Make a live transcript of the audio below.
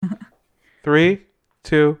3,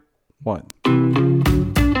 2, 1.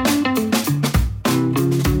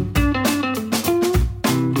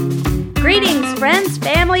 Greetings, friends,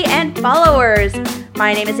 family, and followers.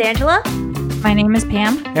 My name is Angela. My name is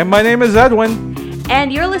Pam. And my name is Edwin.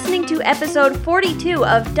 And you're listening to episode 42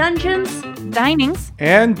 of Dungeons, Dinings,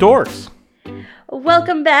 and Dorks.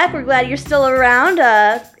 Welcome back. We're glad you're still around.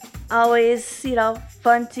 Always,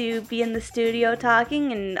 fun to be in the studio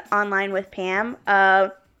talking and online with Pam.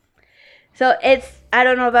 So I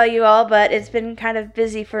don't know about you all, but it's been kind of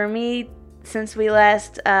busy for me since we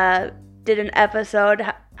last did an episode.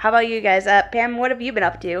 How about you guys? Pam, what have you been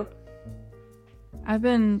up to? I've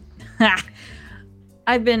been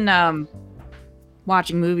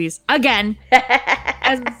watching movies again,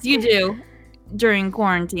 as you do during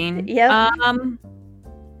quarantine. Yep.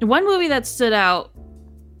 One movie that stood out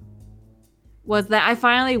was that I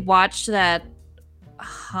finally watched that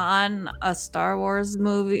a Star Wars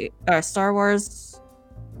movie or Star Wars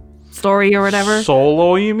story or whatever.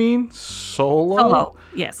 Solo, you mean? Solo?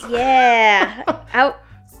 Yes. Yeah.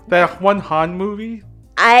 That one Han movie?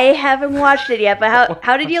 I haven't watched it yet, but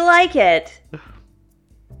how did you like it?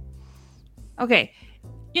 Okay.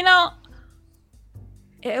 It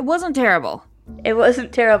wasn't terrible. It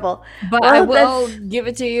wasn't terrible. But I will give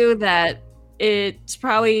it to you that it's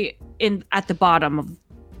probably at the bottom of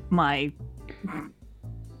my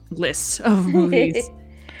list of movies.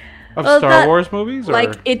 Of Star Wars movies?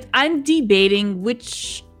 Or? I'm debating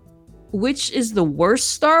which is the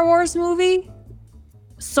worst Star Wars movie?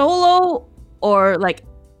 Solo or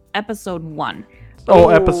episode 1? Oh,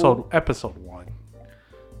 episode 1.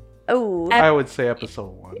 Oh, I would say episode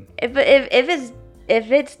 1.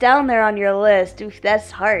 If it's down there on your list, oof,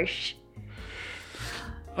 that's harsh.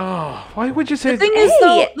 Oh, why would you say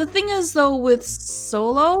that? The thing is though with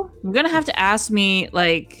Solo, you're gonna have to ask me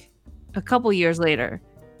a couple years later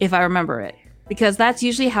if I remember it, because that's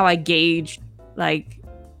usually how I gauge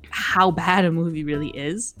how bad a movie really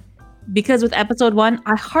is. Because with episode 1,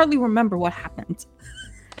 I hardly remember what happened.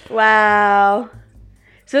 Wow.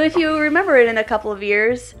 So if you remember it in a couple of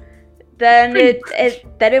years, then it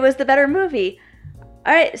was the better movie.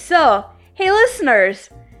 All right, so, hey listeners,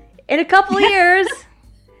 in a couple of years,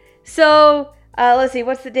 so let's see,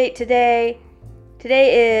 what's the date today?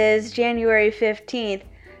 Today is January 15th.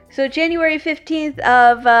 So January 15th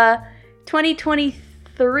of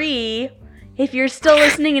 2023, if you're still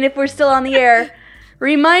listening and if we're still on the air,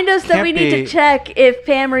 remind us that we need to check if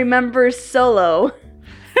Pam remembers Solo.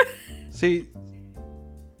 See,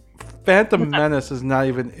 Phantom Menace is not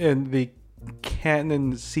even in the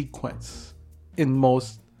canon sequence in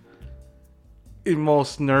most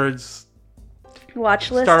nerds'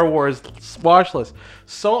 watch list. Star Wars watch list.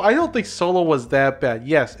 So I don't think Solo was that bad.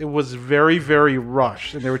 Yes, it was very, very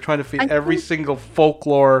rushed, and they were trying to fit every single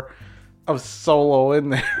folklore of Solo in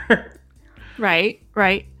there. Right.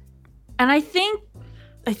 And I think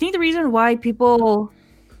the reason why people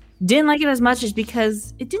didn't like it as much is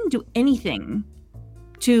because it didn't do anything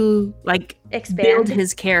to build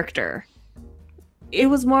his character. It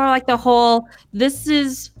was more like the whole, this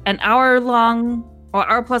is an hour-long or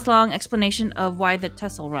hour-plus-long explanation of why the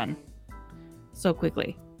Tesla run so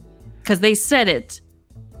quickly. Because they said it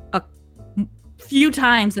a few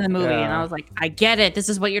times in the movie, and I was like, I get it. This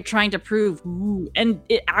is what you're trying to prove. Ooh. And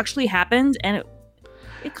it actually happened, and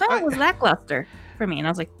it kind of was lackluster for me. And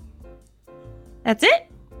I was like, that's it?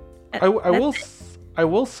 I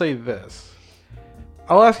will say this.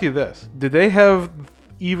 I'll ask you this. Did they have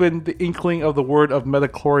even the inkling of the word of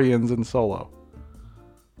metachlorians in Solo?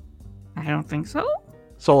 I don't think so.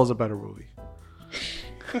 Solo's a better movie.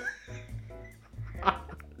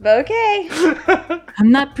 Okay.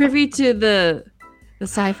 I'm not privy to the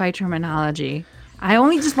sci-fi terminology. I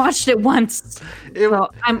only just watched it once.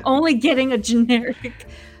 So I'm only getting a generic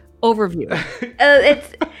overview.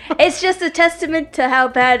 It's just a testament to how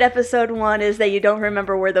bad episode 1 is that you don't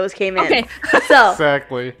remember where those came in. Okay. So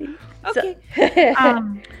exactly. Okay.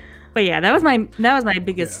 But yeah, that was my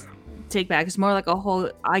biggest take back. It's more like a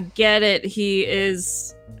whole. I get it.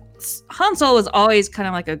 Han Solo was always kind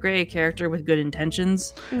of like a gray character with good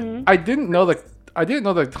intentions. Mm-hmm. I didn't know that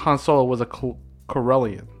Han Solo was a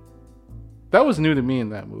Corellian. That was new to me in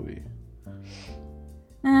that movie.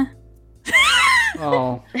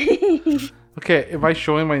 Oh. Okay, am I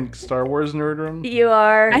showing my Star Wars nerddom? You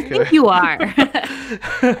are. I think you are.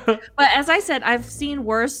 But as I said, I've seen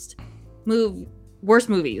worse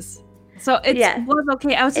movies. So it was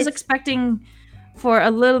okay. I was just expecting for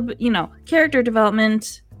a little bit, character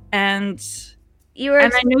development, and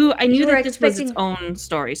I knew that this was its own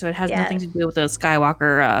story, so it has nothing to do with the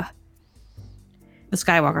Skywalker the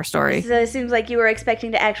Skywalker story. So it seems like you were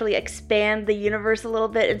expecting to actually expand the universe a little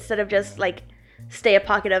bit instead of just like stay a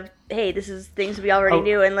pocket of, hey, this is things we already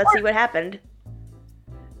knew and let's see what happened.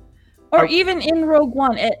 Or even in Rogue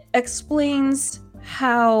One, it explains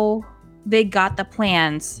how they got the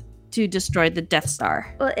plans to destroy the Death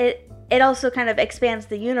Star. Well, it also kind of expands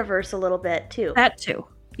the universe a little bit too. That too,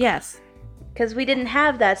 yes. Because we didn't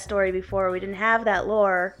have that story before. We didn't have that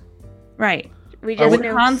lore. Right. We just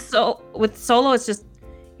knew. With Solo, it's just,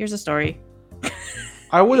 here's a story.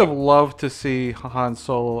 I would have loved to see Han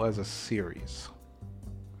Solo as a series.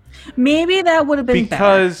 Maybe that would have been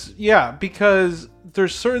better. Because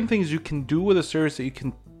there's certain things you can do with a series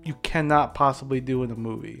that you cannot possibly do in a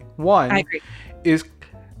movie. One I agree. is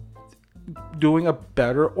doing a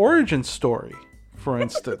better origin story, for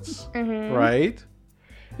instance, right?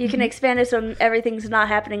 You can expand it so everything's not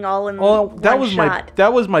happening all in one shot.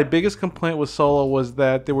 That was my biggest complaint with Solo, was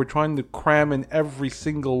that they were trying to cram in every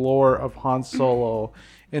single lore of Han Solo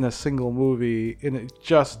in a single movie, and it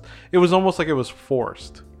was almost like it was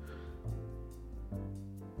forced.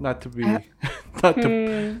 No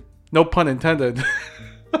pun intended.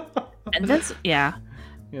 And that's You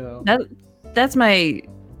know. That's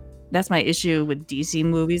my issue with DC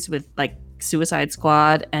movies, with like Suicide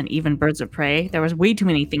Squad and even Birds of Prey. There was way too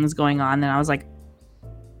many things going on, and I was like,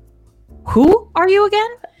 who are you again?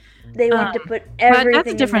 They wanted to put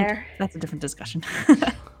everything in there. That's a different discussion.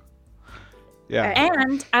 Yeah.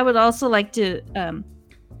 And I would also like to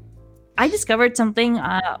I discovered something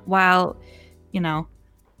while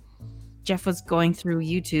Jeff was going through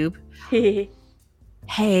YouTube.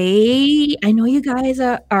 Hey, I know you guys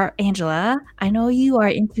are Angela. I know you are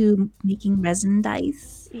into making resin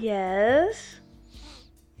dice. Yes.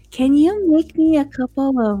 Can you make me a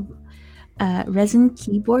couple of resin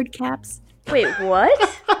keyboard caps? Wait,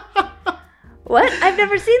 what? What? I've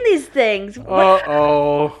never seen these things.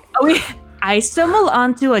 Uh-oh. I stumbled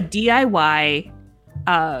onto a DIY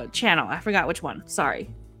channel. I forgot which one. Sorry.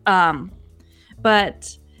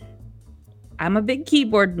 But I'm a big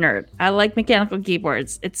keyboard nerd. I like mechanical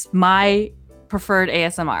keyboards. It's my preferred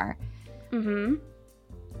ASMR. Mm-hmm.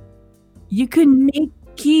 You can make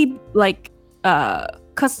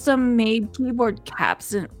custom made keyboard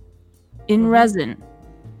caps in resin.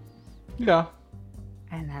 Yeah.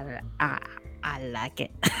 And I like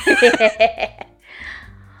it.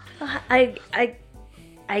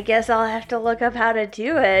 I guess I'll have to look up how to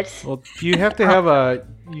do it. Well, you have to have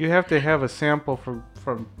a sample from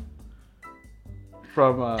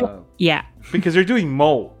yeah, because they're doing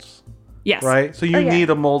molds. Yes. Right? So you need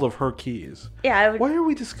a mold of her keys. Yeah. Why are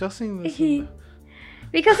we discussing this?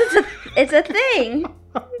 Because it's a thing.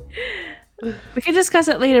 We can discuss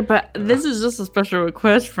it later, but this is just a special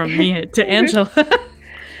request from me to Angela.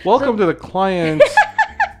 Welcome to the client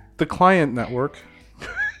network.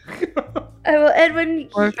 Well, Edwin.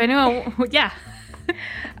 Or if anyone, yeah. All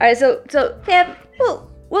right, so Pam,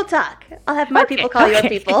 we'll talk. I'll have my people call your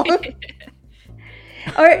people.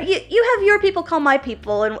 Or you have your people call my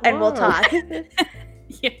people, and we'll talk.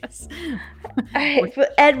 Yes. All right,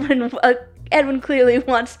 but Edwin clearly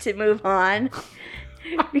wants to move on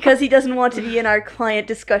because he doesn't want to be in our client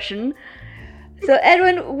discussion. So,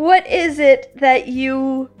 Edwin, what is it that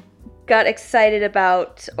you got excited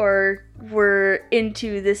about or were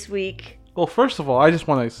into this week? Well, first of all, I just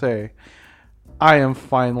want to say I am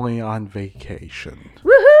finally on vacation.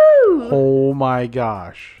 Woohoo! Oh my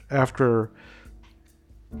gosh. After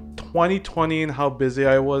 2020 and how busy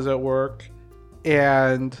I was at work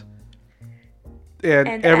and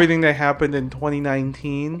everything that happened in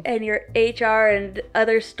 2019. And your HR and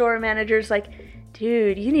other store managers like,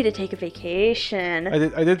 dude, you need to take a vacation.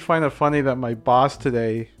 I did find it funny that my boss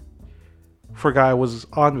today forgot I was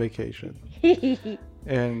on vacation.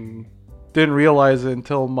 And didn't realize it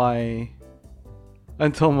until my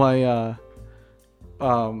what do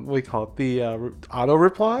you call it? The auto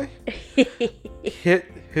reply hit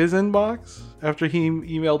his inbox after he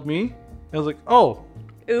emailed me. I was like, oh,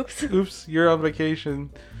 oops, you're on vacation.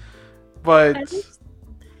 But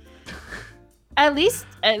at least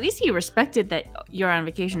he respected that you're on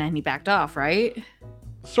vacation and he backed off, right?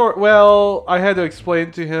 Well, I had to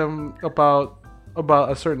explain to him about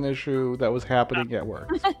a certain issue that was happening at work.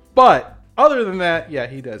 But other than that, yeah,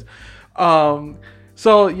 he does.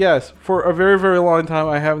 So yes, for a very, very long time,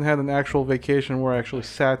 I haven't had an actual vacation where I actually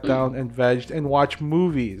sat down and vegged and watched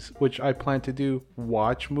movies, which I plan to do.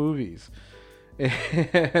 Watch movies.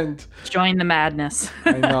 And join the madness.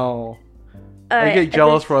 I know. I get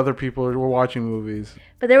jealous for other people who were watching movies.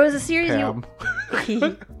 But there was a series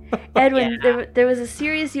Edwin, Yeah. there was a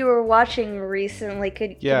series you were watching recently.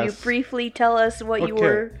 Could you briefly tell us what you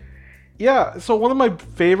were yeah, so one of my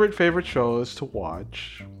favorite shows to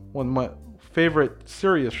watch, one of my favorite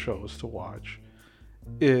serious shows to watch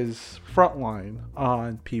is Frontline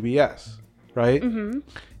on PBS, right? Mm-hmm.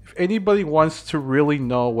 If anybody wants to really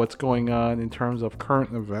know what's going on in terms of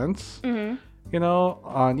current events, Mm-hmm. you know,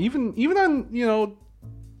 on even on, you know,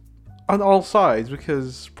 on all sides,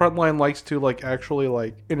 because Frontline likes to like actually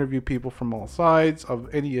like interview people from all sides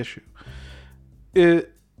of any issue.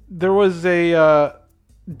 There was a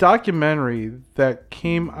documentary that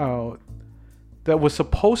came out that was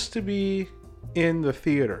supposed to be in the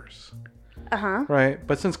theaters, right?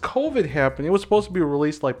 But since COVID happened, it was supposed to be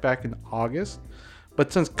released like back in August.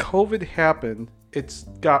 But since COVID happened, it's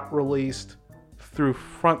got released through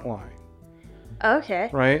Frontline. Okay.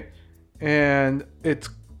 Right? And it's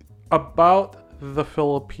about the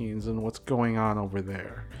Philippines and what's going on over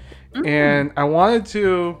there. Mm-hmm. And I wanted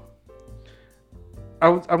to...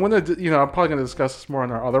 I'm going to, you know, I'm probably going to discuss this more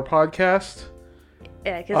on our other podcast.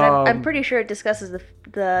 Yeah, because I'm pretty sure it discusses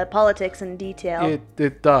the politics in detail.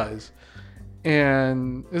 It does.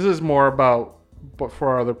 And this is more about for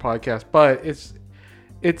our other podcast. But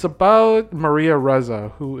it's about Maria Reza,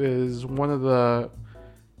 who is one of the...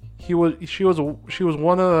 She was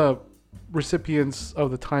one of the recipients of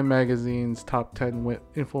the Time magazine's top 10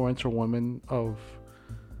 influential women of,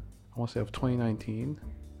 I want to say, of 2019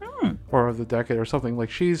 or of the decade or something.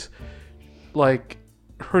 Like, she's like,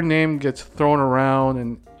 her name gets thrown around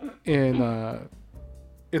in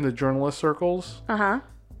the journalist circles.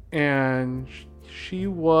 And she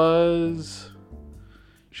has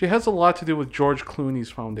a lot to do with George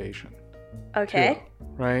Clooney's foundation. Okay. Too,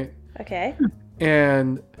 right? Okay.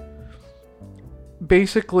 And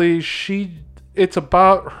basically it's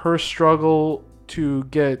about her struggle to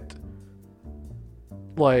get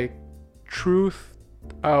like truth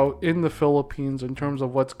out in the Philippines in terms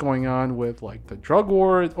of what's going on with like the drug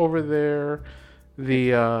war over there,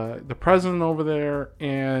 the president over there,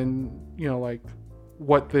 and you know, like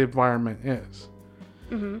what the environment is.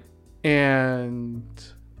 Mm-hmm. And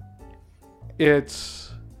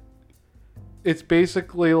it's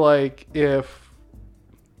basically like if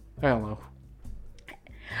I don't know.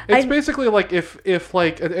 It's basically like if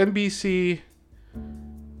like an NBC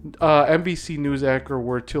news anchor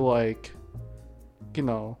were to like, you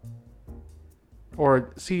know,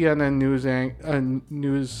 or CNN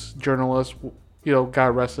news journalist, you know, got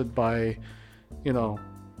arrested by, you know,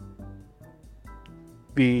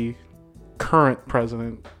 the current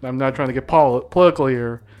president. I'm not trying to get political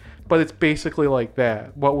here, but it's basically like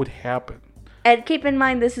that. What would happen? And keep in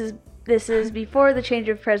mind, this is before the change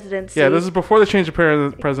of presidency. Yeah, this is before the change of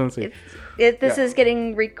presidency. This is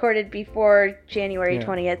getting recorded before January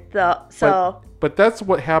 20th, though. So, but that's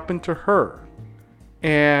what happened to her,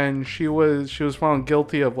 and she was found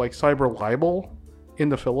guilty of like cyber libel in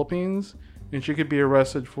the Philippines, and she could be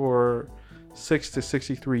arrested for 6 to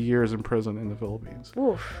 63 years in prison in the Philippines.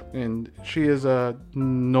 Oof. And she is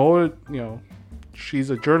she's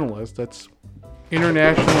a journalist that's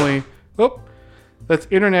internationally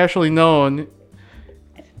known,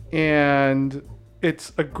 and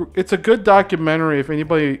it's a good documentary if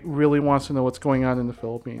anybody really wants to know what's going on in the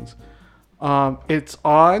Philippines. It's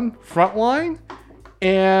on Frontline,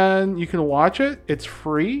 and you can watch it. It's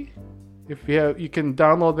free. If you can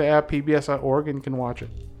download the app pbs.org and you can watch it.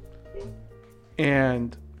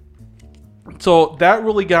 And so that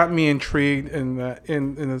really got me intrigued in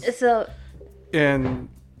this. So, and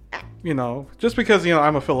you know, just because, you know,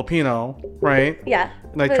 I'm a Filipino, right? Yeah.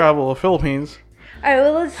 And I travel the Philippines. All right.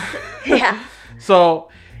 Well, yeah. So,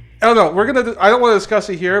 I don't know. I don't want to discuss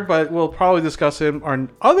it here, but we'll probably discuss it on our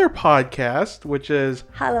other podcast, which is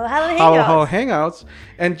Hello Hangouts.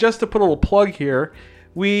 And just to put a little plug here,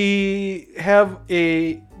 we have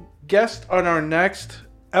a guest on our next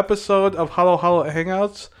episode of Hello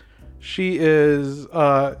Hangouts. She is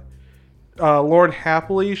Lauren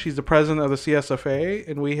Happily. She's the president of the CSFA,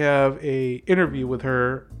 and we have a interview with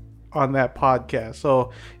her on that podcast.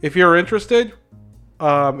 So if you're interested,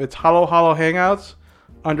 it's Hello Hangouts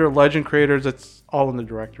under Legend Creators. It's all in the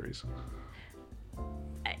directories.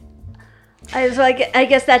 I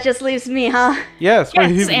guess that just leaves me, huh? Yes,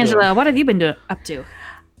 Angela. What have you been up to?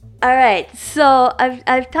 All right, so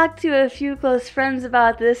I've talked to a few close friends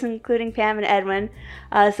about this, including Pam and Edwin,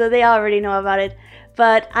 so they already know about it.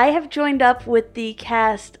 But I have joined up with the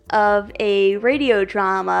cast of a radio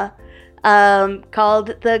drama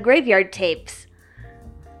called The Graveyard Tapes.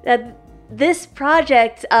 This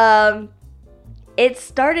project, it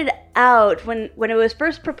started out when it was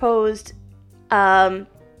first proposed.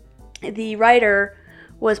 The writer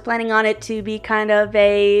was planning on it to be kind of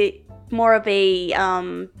more of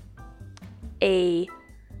a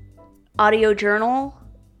audio journal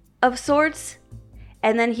of sorts,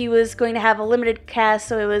 and then he was going to have a limited cast,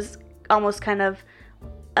 so it was almost kind of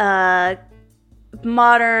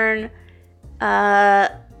modern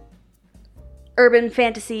urban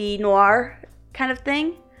fantasy noir kind of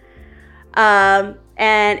thing.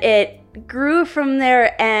 And it grew from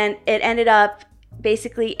there, and it ended up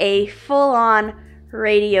basically a full-on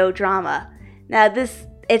radio drama. Now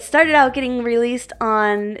it started out getting released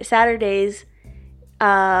on Saturdays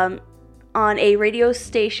on a radio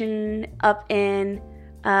station up in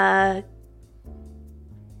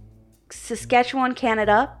Saskatchewan,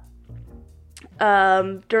 Canada,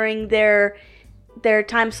 during their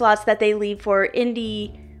time slots that they leave for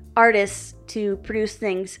indie artists to produce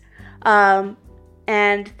things. And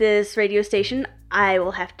this radio station, I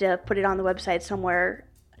will have to put it on the website somewhere,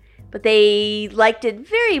 but they liked it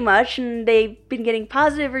very much, and they've been getting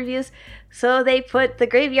positive reviews, so they put the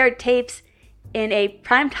Graveyard Tapes in a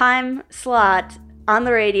primetime slot on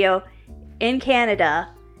the radio in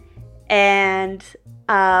Canada, and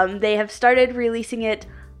they have started releasing it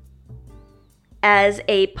as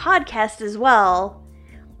a podcast as well,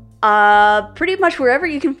 pretty much wherever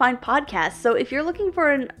you can find podcasts. So if you're looking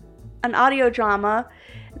for an audio drama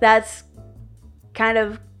that's kind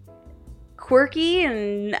of quirky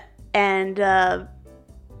and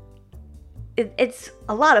it's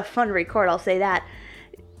a lot of fun to record, I'll say that,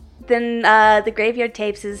 then the Graveyard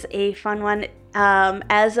Tapes is a fun one.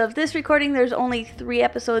 As of this recording, there's only 3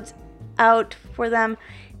 episodes out for them.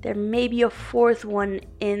 There may be a 4th one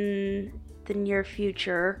in the near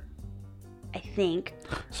future, I think.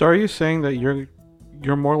 So are you saying that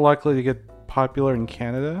you're more likely to get popular in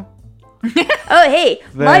Canada? Oh, hey,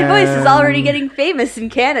 my voice is already getting famous in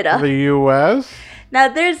Canada. The U.S.? Now,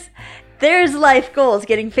 there's life goals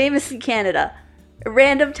getting famous in Canada. A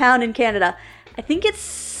random town in Canada. I think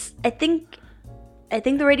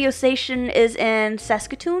the radio station is in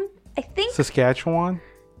Saskatoon, I think. Saskatchewan?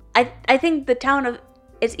 I think the town of...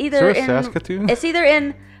 It's either in... Saskatoon? It's either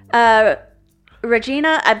in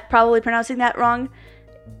Regina. I'm probably pronouncing that wrong.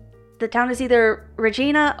 The town is either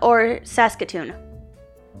Regina or Saskatoon.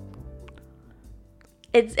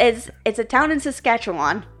 It's a town in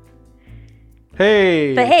Saskatchewan.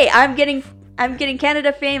 Hey. But hey, I'm getting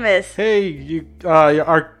Canada famous. Hey, you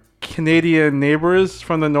our Canadian neighbors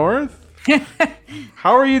from the north?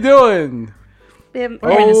 How are you doing?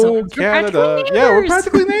 Minnesota. Canada. Yeah, we're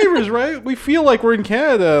practically neighbors, right? We feel like we're in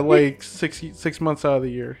Canada like 6 months out of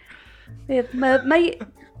the year.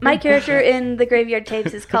 My character in the Graveyard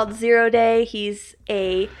Tapes is called Zero Day. He's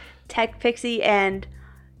a tech pixie, and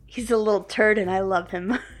he's a little turd, and I love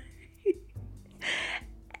him.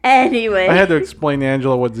 Anyway. I had to explain to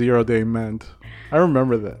Angela what 0 day meant. I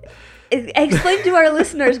remember that. Explain to our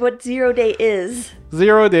listeners what 0 day is.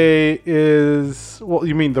 0 day is... Well,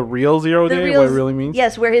 you mean the real 0 day? What it really means?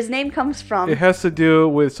 Yes, where his name comes from. It has to do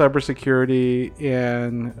with cybersecurity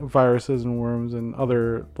and viruses and worms and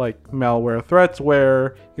other like malware threats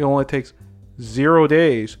where it only takes 0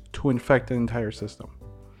 days to infect an entire system.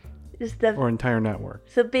 Or entire network.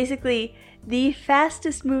 So basically, the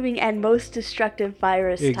fastest moving and most destructive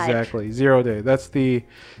virus type. Exactly. 0 day. That's the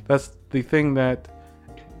thing that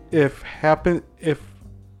if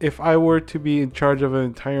I were to be in charge of an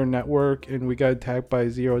entire network and we got attacked by a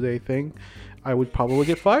 0 day thing, I would probably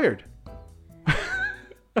get fired.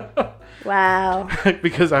 Wow.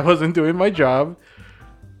 Because I wasn't doing my job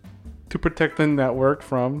to protect the network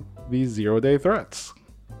from these 0 day threats.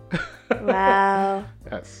 Wow.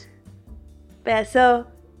 Yes. Yeah, so,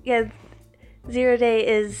 yeah, 0 Day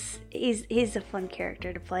is, he's a fun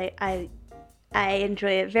character to play. I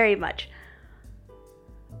enjoy it very much.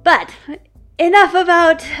 But, enough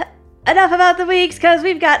about the weeks, because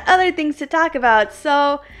we've got other things to talk about.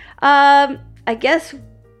 So, I guess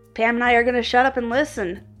Pam and I are going to shut up and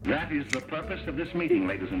listen. That is the purpose of this meeting,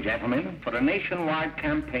 ladies and gentlemen, for a nationwide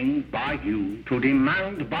campaign by you to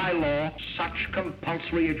demand by law such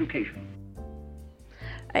compulsory education.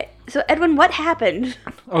 All right, so, Edwin, what happened?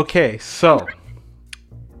 Okay, so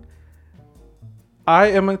I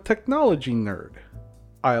am a technology nerd.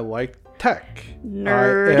 I like tech.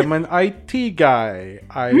 Nerd. I am an IT guy.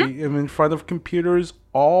 I am in front of computers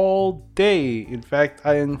all day. In fact,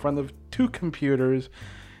 I am in front of 2 computers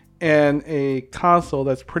and a console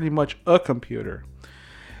that's pretty much a computer.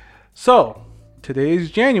 So, today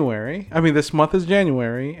is January. I mean, this month is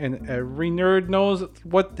January, and every nerd knows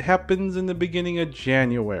what happens in the beginning of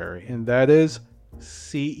January, and that is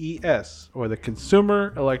CES, or the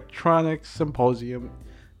Consumer Electronics Symposium,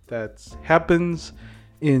 that happens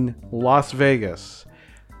in Las Vegas.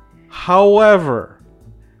 However,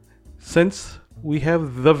 since we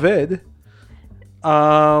have the vid,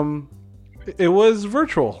 It was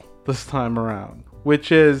virtual this time around,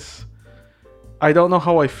 which is, I don't know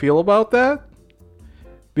how I feel about that,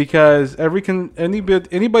 because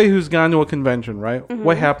anybody who's gone to a convention, right? Mm-hmm.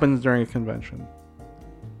 What happens during a convention?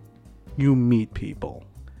 You meet people.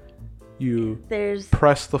 You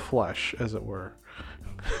press the flesh, as it were.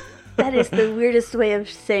 That is the weirdest way of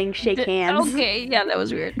saying shake hands. Okay, yeah, that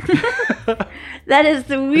was weird. That is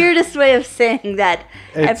the weirdest way of saying that.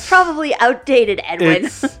 And probably outdated, Edwin.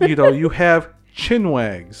 It's, you have chin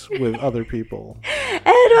wags with other people.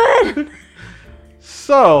 Edwin!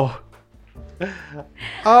 So,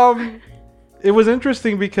 it was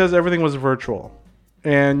interesting because everything was virtual.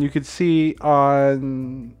 And you could see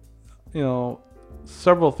on,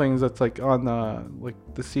 several things that's like on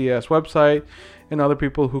the CES website and other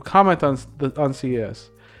people who comment on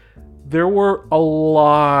CES. There were a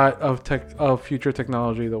lot of future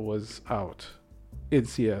technology that was out in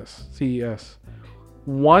CES.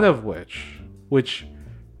 One of which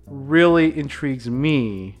really intrigues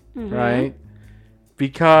me, right?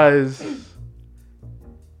 Because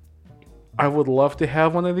I would love to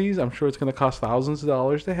have one of these. I'm sure it's going to cost thousands of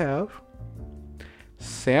dollars to have.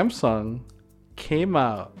 Samsung came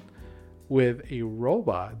out with a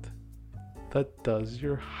robot that does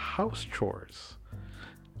your house chores.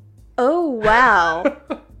 Oh, wow.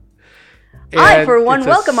 I, for one,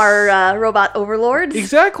 welcome our robot overlords.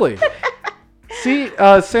 Exactly. See,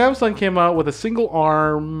 Samsung came out with a single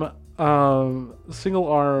arm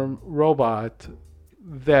robot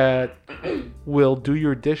that will do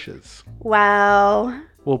your dishes. Wow.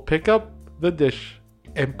 Will pick up the dish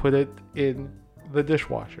and put it in the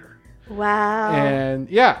dishwasher. Wow. And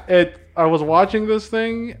yeah, I was watching this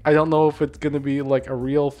thing. I don't know if it's going to be like a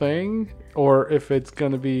real thing or if it's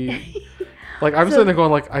going to be like, I'm sitting there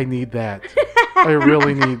going like, I need that. I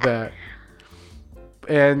really need that.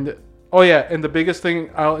 And oh yeah, and the biggest thing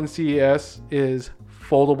out in CES is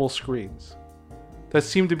foldable screens. That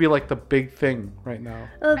seemed to be like the big thing right now.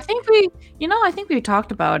 I think we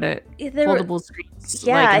talked about it. Foldable screens,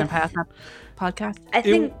 like in the past podcast. I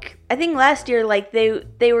think last year, like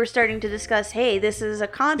they were starting to discuss, hey, this is a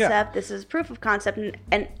concept, this is proof of concept,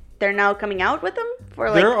 and they're now coming out with them for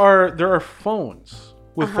like. There are phones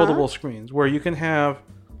with foldable screens where you can have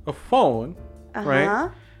a phone,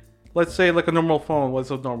 right? Let's say like a normal phone. What's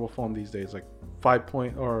a normal phone these days? Like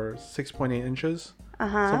 6.8 inches,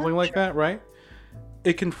 something like that, right?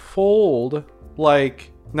 It can fold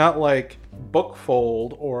like not like book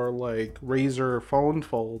fold or like Razor phone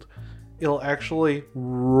fold. It'll actually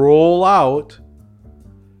roll out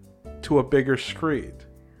to a bigger screen.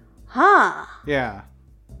 Huh. Yeah.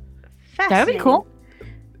 That'd be cool.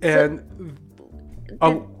 And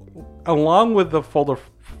along with the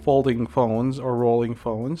folding phones or rolling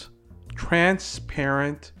phones,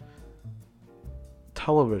 transparent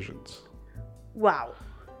televisions. Wow.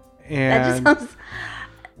 And that just sounds.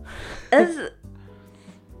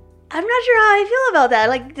 I'm not sure how I feel about that.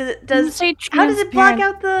 Like, how does it block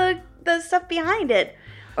out the stuff behind it?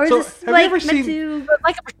 Or is this like meant to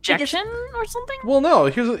like a projection or something? Well, no.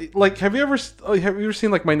 Here's like, have you ever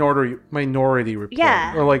seen like Minority Report?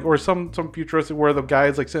 Yeah. Or some futuristic where the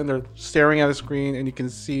guy's like sitting there staring at a screen and you can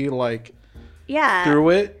see like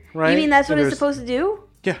through it, right? You mean that's what it's supposed to do?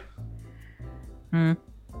 Yeah.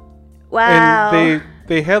 Wow. And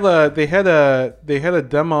they had a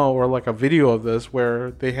demo or like a video of this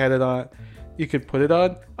where they had it on. You could put it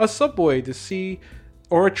on a subway to see,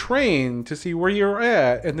 or a train to see where you're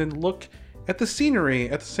at, and then look at the scenery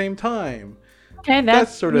at the same time. Okay, that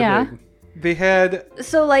sort of thing. They had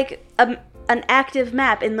like an active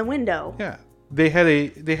map in the window. Yeah, they had a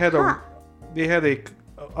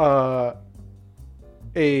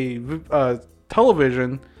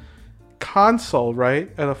television console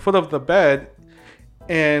right at the foot of the bed,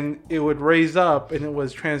 and it would raise up and it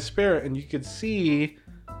was transparent and you could see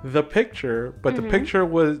the picture, but the picture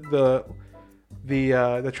was the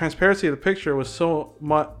transparency of the picture was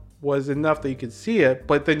enough that you could see it,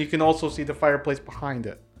 but then you can also see the fireplace behind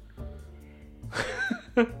it.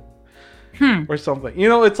 Or something.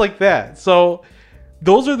 It's like that. So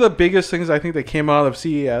those are the biggest things I think that came out of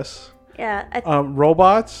CES. Yeah.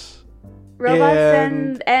 Robots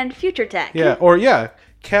and future tech. Yeah,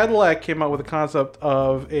 Cadillac came out with a concept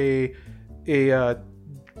of a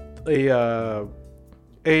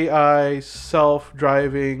AI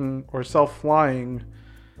self-driving or self-flying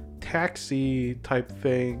taxi type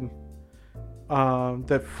thing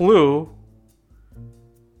that flew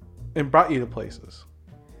and brought you to places.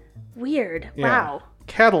 Weird. Yeah. Wow.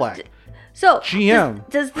 Cadillac. So GM.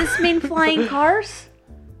 Does this mean flying cars?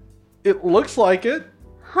 It looks like it.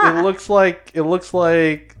 Huh. It looks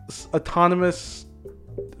like autonomous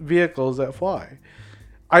vehicles that fly.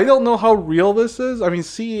 I don't know how real this is. I mean,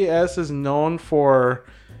 CES is known for,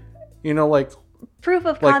 like proof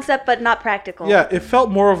of concept, but not practical. Yeah, it felt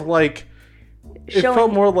more of like,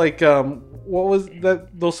 what was that?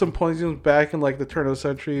 Those symposiums back in like the turn of the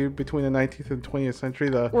century, between the 19th and 20th century,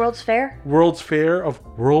 the World's Fair of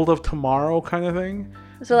World of Tomorrow kind of thing.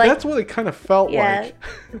 So like, that's what it kind of felt like.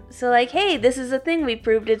 So like, hey, this is a thing we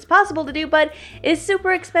proved it's possible to do, but it's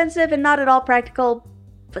super expensive and not at all practical,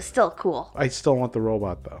 but still cool. I still want the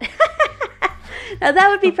robot though. Now that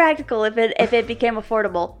would be practical if it became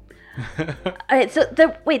affordable. All right, so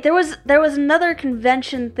there was another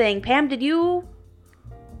convention thing. Pam, did you?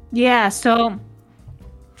 Yeah, so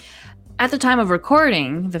at the time of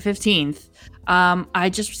recording, the 15th, I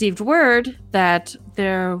just received word that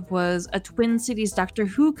there was a Twin Cities Doctor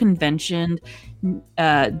Who convention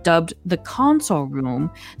dubbed the Console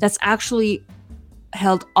Room that's actually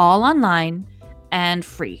held all online and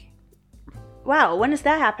free. Wow, when is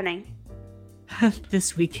that happening?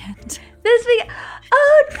 This weekend. This week?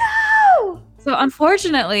 Oh no! So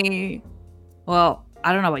unfortunately, well,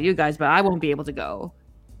 I don't know about you guys, but I won't be able to go.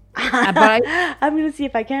 I'm gonna see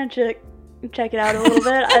if I can check it out a little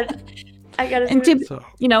bit. I gotta. And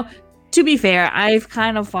to be fair, I've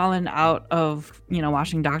kind of fallen out of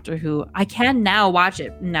watching Doctor Who. I can now watch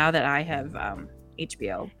it now that I have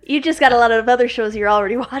HBO. You just got a lot of other shows you're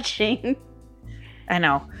already watching. I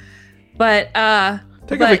know, but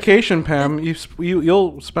take a vacation, Pam.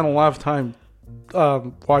 You'll spend a lot of time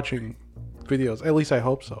watching videos. At least I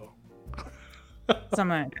hope so.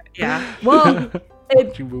 Something, yeah. Well.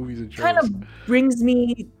 It movies and shows. Kind of brings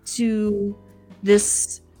me to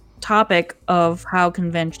this topic of how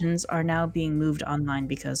conventions are now being moved online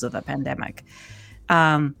because of the pandemic.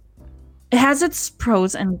 It has its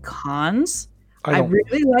pros and cons. I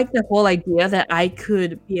really like the whole idea that I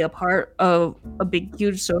could be a part of a big,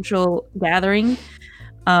 huge social gathering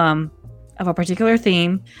of a particular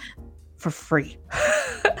theme for free.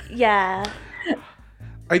 Yeah.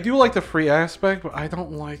 I do like the free aspect, but I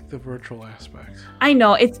don't like the virtual aspect. I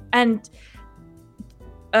know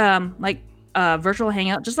virtual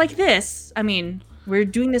hangout, just like this. I mean, we're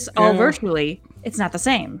doing this all virtually. It's not the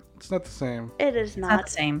same. It's not the same. It is not. It's not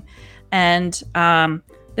the same. And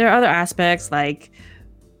there are other aspects, like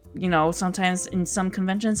sometimes in some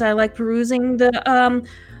conventions, I like perusing the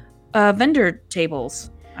vendor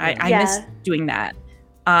tables. I miss doing that.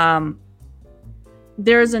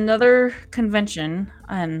 There's another convention,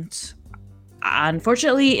 and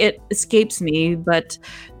unfortunately it escapes me, but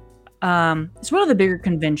it's one of the bigger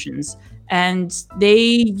conventions, and they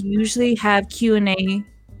usually have Q&A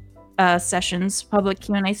sessions, public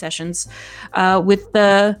Q&A sessions with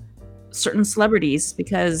the certain celebrities,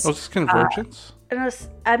 because... Oh, is this Convergence?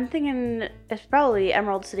 I'm thinking it's probably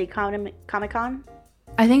Emerald City Comic-Con.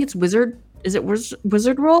 I think it's Is it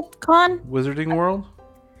Wizard World Con? Wizarding World?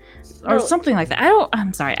 Or something like that.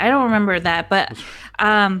 I'm sorry, I don't remember that, but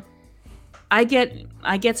I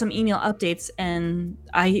get some email updates, and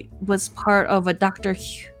I was part of a Doctor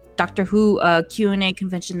Who Q&A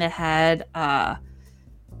convention that had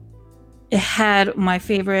it had one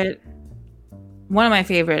of my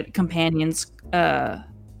favorite companions, the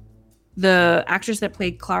actress that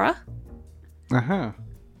played Clara. Uh-huh.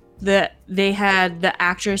 They had the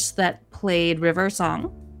actress that played River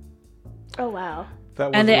Song. Oh wow.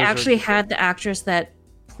 And they actually had the actress that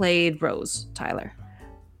played Rose Tyler.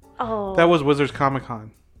 Oh. That was Wizards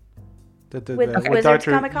Comic-Con. Wizards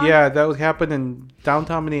Comic-Con? Yeah, that happened in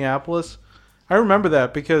downtown Minneapolis. I remember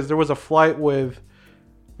that because there was a flight with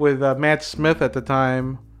Matt Smith at the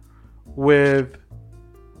time, with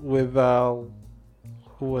who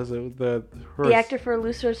was it? The actor for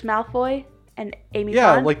Lucius Malfoy and Amy Pond?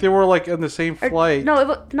 Yeah, like they were like on the same flight.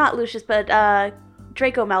 Not Lucius, but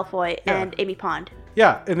Draco Malfoy and Amy Pond.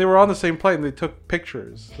 Yeah, and they were on the same plane and they took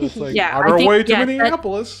pictures. So it's like Yeah, on our way to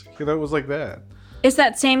Minneapolis. It was like that. It's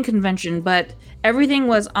that same convention, but everything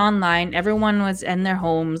was online. Everyone was in their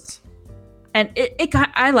homes. And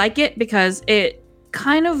I like it because it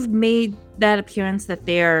kind of made that appearance that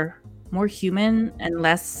they're more human and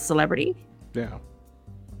less celebrity. Yeah.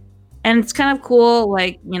 And it's kind of cool,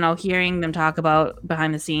 like, hearing them talk about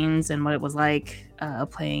behind the scenes and what it was like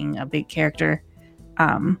playing a big character.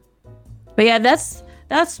 But yeah,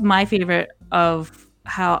 that's my favorite of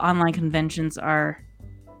how online conventions are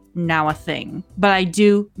now a thing. But I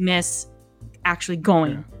do miss actually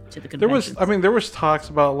going to the convention. There was talks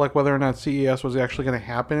about like whether or not CES was actually going to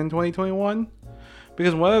happen in 2021,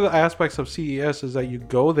 because one of the aspects of CES is that you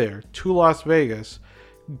go there to Las Vegas,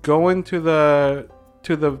 go into the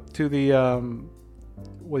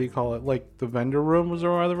what do you call it? Like the vendor rooms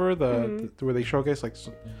or whatever, the where they showcase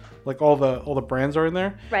like all the brands are in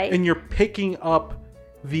there, Right. And you're picking up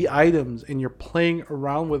the items and you're playing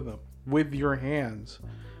around with them with your hands.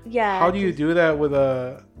 Yeah. How do you do that with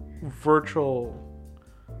a virtual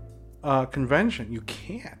convention? You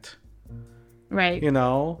can't. Right. You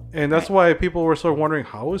know, and that's why people were sort of wondering,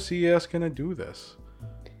 how is CES gonna do this?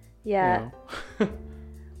 Yeah. You know?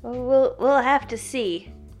 Well, we'll have to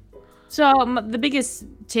see. So the biggest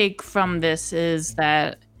take from this is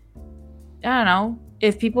that, I don't know,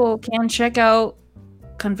 if people can check out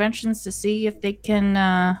conventions to see if they can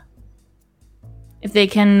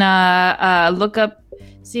look up,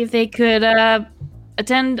 see if they could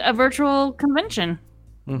attend a virtual convention.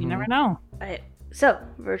 You never know. All right. So,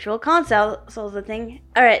 virtual console's the thing.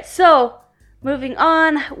 All right. So, moving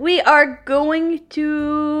on, we are going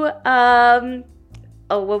to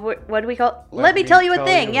what do we call it? Let me tell you a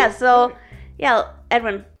thing. Yeah. So, yeah,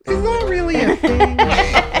 Edwin. It's not really a thing.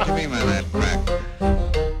 What do you mean by that, crack?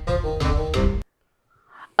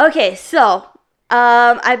 Okay. So,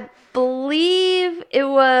 I believe it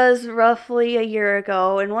was roughly a year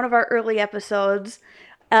ago in one of our early episodes.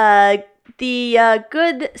 The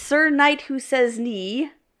good Sir Knight Who Says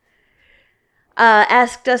Knee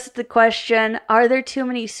asked us the question, are there too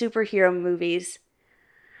many superhero movies?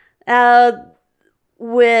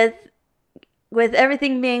 With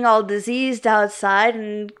everything being all diseased outside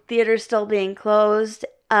and theaters still being closed,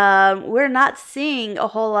 we're not seeing a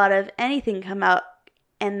whole lot of anything come out.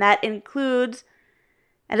 And that includes,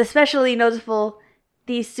 and especially noticeable,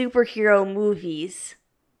 these superhero movies.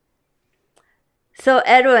 So,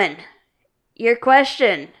 Edwin, your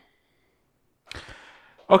question.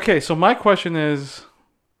 Okay, so my question is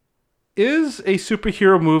a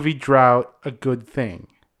superhero movie drought a good thing?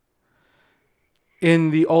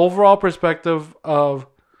 In the overall perspective of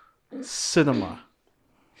cinema.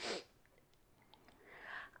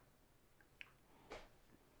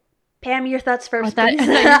 Pam, your thoughts first. I thought you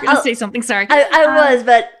were going to say something. Sorry. I was,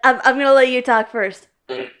 but I'm going to let you talk first.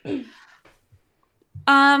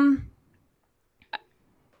 I'm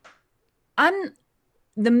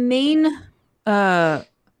the main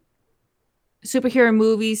superhero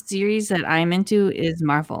movie series that I'm into is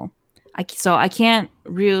Marvel. So I can't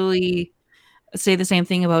really say the same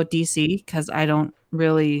thing about DC because I don't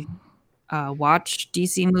really watch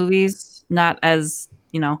DC movies, not as,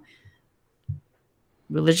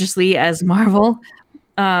 religiously as Marvel.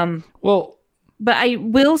 Well, but I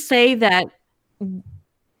will say that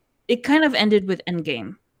it kind of ended with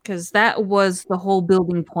Endgame because that was the whole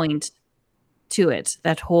building point to it,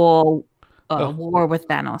 that whole war with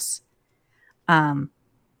Thanos.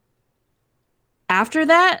 After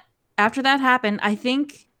that happened, I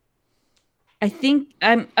think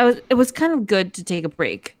it was kind of good to take a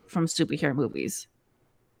break from superhero movies.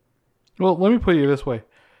 Well, let me put it this way: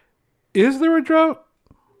 is there a drought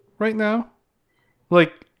right now?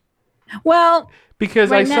 Like, well, because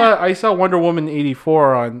right I saw Wonder Woman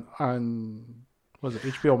 84 on was it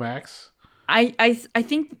HBO Max? I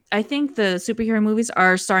think the superhero movies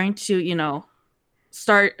are starting to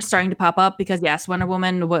starting to pop up because yes, Wonder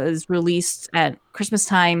Woman was released at Christmas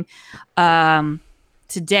time.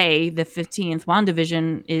 Today, the 15th,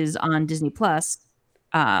 WandaVision is on Disney Plus.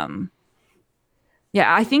 Yeah,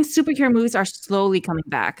 I think superhero movies are slowly coming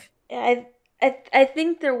back. I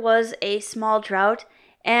think there was a small drought,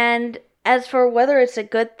 and as for whether it's a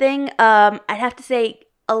good thing, I'd have to say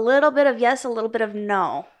a little bit of yes, a little bit of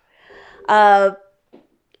no.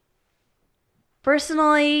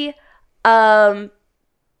 Personally,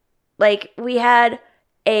 like we had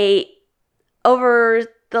over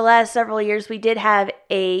the last several years, we did have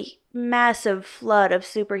a massive flood of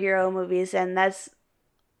superhero movies, and that's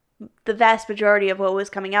the vast majority of what was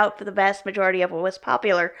coming out for the vast majority of what was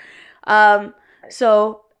popular.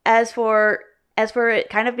 So as for it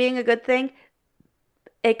kind of being a good thing,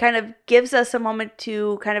 it kind of gives us a moment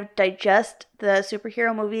to kind of digest the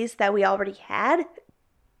superhero movies that we already had.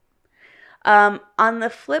 On the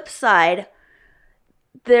flip side,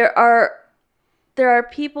 there are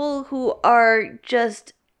people who are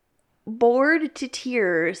just bored to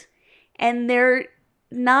tears, and they're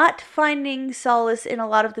not finding solace in a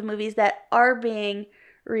lot of the movies that are being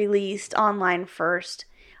released online first.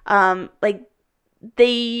 There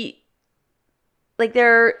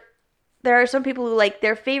are some people who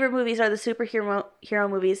their favorite movies are the superhero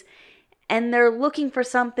movies, and they're looking for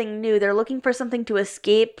something new. They're looking for something to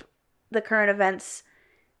escape the current events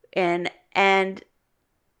in, and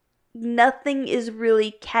nothing is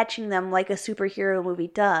really catching them like a superhero movie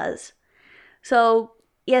does. So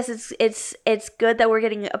yes, it's good that we're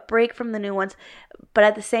getting a break from the new ones, but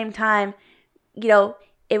at the same time,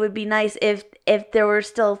 it would be nice if there were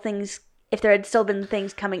still things, if there had still been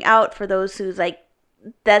things coming out for those who's like,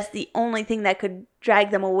 that's the only thing that could drag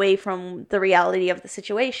them away from the reality of the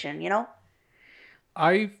situation,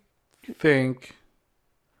 I think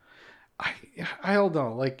I don't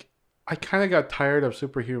know. Like, I kind of got tired of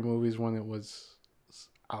superhero movies when it was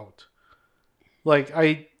out. Like,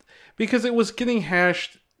 because it was getting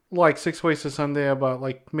hashed like 6 Ways to Sunday about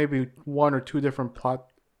like maybe one or two different plots.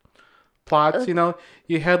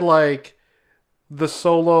 You had like the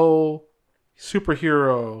solo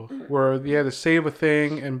superhero where you had to save a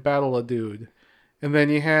thing and battle a dude, and then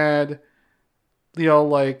you had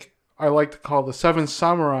like I like to call the Seven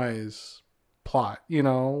Samurais plot.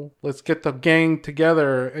 Let's get the gang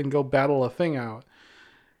together and go battle a thing out.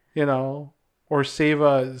 Or save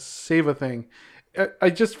a thing. I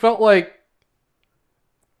just felt like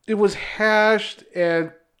it was hashed,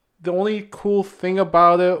 and the only cool thing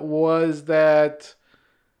about it was that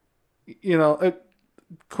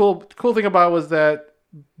cool thing about it was that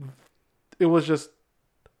it was just,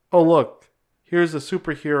 oh look, here's a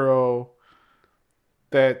superhero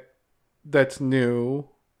that's new,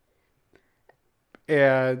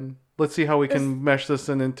 and let's see how we can mesh this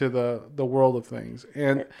into the world of things.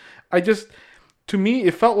 And to me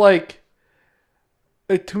it felt like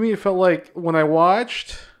when I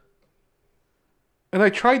watched, and I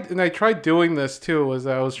tried doing this too, was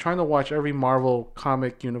that I was trying to watch every Marvel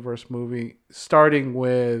comic universe movie, starting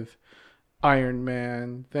with Iron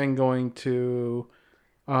Man, then going to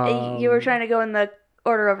you were trying to go in the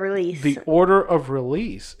order of release. The order of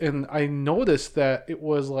release. And I noticed that it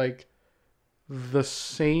was like the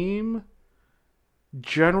same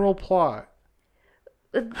general plot.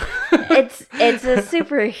 It's a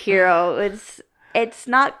superhero. It's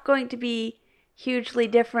not going to be hugely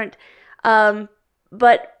different.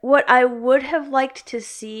 But what I would have liked to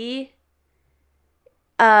see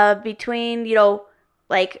between,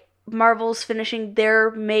 like Marvel's finishing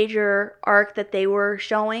their major arc that they were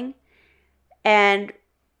showing and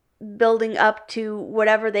building up to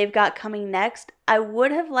whatever they've got coming next, I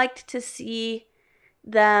would have liked to see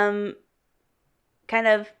them kind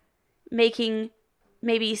of making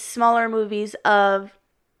maybe smaller movies of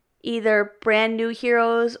either brand new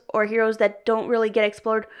heroes or heroes that don't really get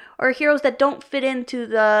explored, or heroes that don't fit into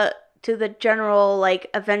the general like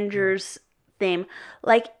Avengers theme.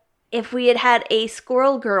 Like if we had a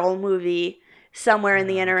Squirrel Girl movie somewhere in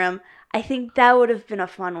the interim, I think that would have been a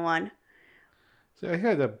fun one. So I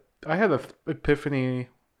had a epiphany,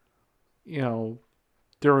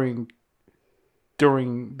 during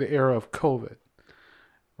the era of COVID,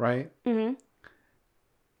 right? Mm-hmm.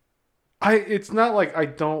 It's not like I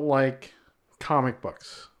don't like comic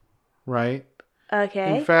books, right?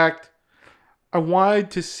 Okay. In fact, I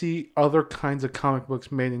wanted to see other kinds of comic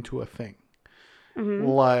books made into a thing. Mm-hmm.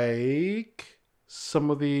 Like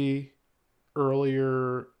some of the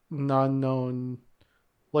earlier non-known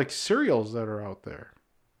like serials that are out there,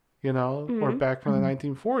 mm-hmm. or back from the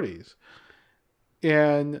 1940s.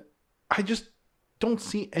 And I just don't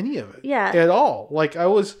see any of it at all. Like I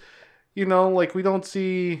was, like we don't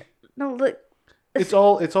see... No, look. It's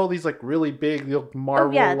all these like really big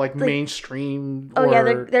Marvel like mainstream.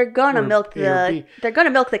 They're gonna milk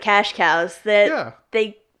the cash cows that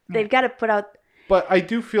they've got to put out. But I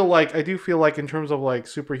do feel like in terms of like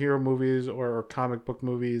superhero movies or comic book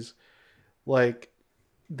movies, like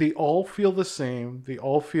they all feel the same. They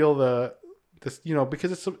all feel this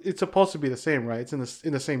because it's supposed to be the same, right? It's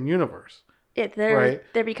in the same universe. They're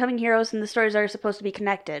becoming heroes, and the stories are supposed to be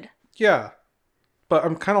connected. Yeah. But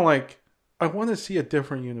I'm kind of like, I want to see a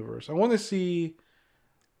different universe. I want to see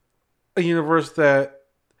a universe that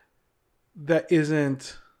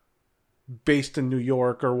isn't based in New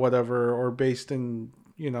York or whatever, or based in,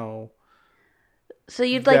 So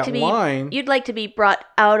you'd like to be brought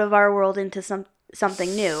out of our world into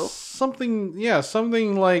something new. Something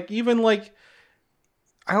like, even like,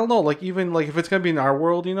 I don't know, like even like if it's gonna be in our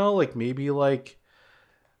world, like maybe like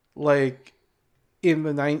in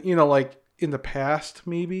the like in the past,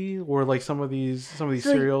 maybe, where like some of these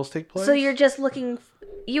serials take place. So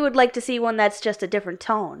you would like to see one that's just a different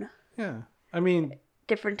tone. Yeah, I mean,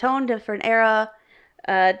 different tone, different era,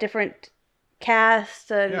 different cast,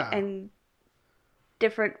 and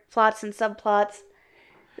different plots and subplots.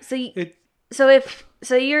 So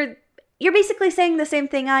you're basically saying the same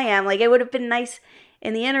thing I am. Like it would have been nice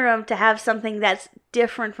in the interim to have something that's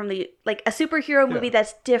different from a superhero movie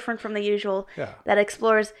that's different from the usual, that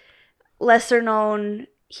explores lesser known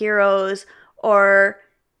heroes or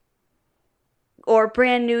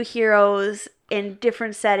brand new heroes in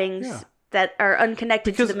different settings that are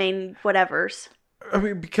unconnected to the main whatevers. I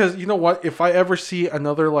mean, because you know what? If I ever see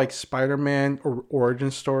another like Spider-Man or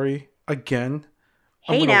origin story again,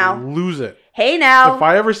 I'm Hey gonna now. lose it. Hey now. If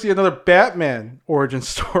I ever see another Batman origin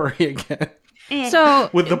story again, So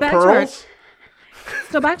with the back to pearls,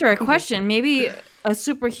 back to our question. Maybe a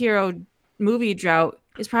superhero movie drought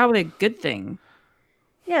is probably a good thing.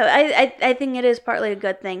 Yeah, I think it is partly a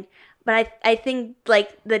good thing. But I think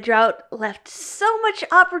like the drought left so much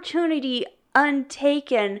opportunity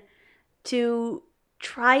untaken to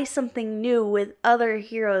try something new with other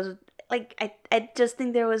heroes. Like I just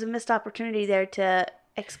think there was a missed opportunity there to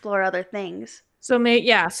explore other things. So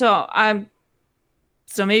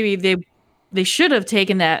so maybe they should have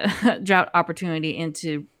taken that drought opportunity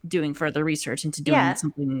into doing further research, into doing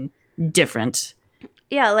something different.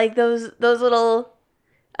 Yeah, like those little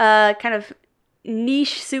kind of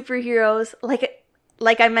niche superheroes,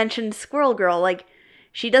 like I mentioned, Squirrel Girl. Like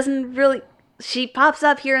she pops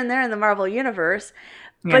up here and there in the Marvel universe,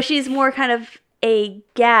 but she's more kind of a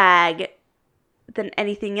gag than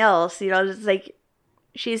anything else. You know, just like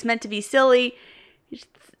she's meant to be silly.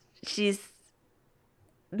 She's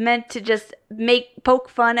meant to just poke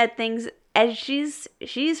fun at things, and she's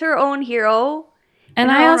her own hero. And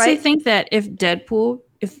I also think that if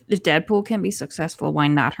Deadpool can be successful, why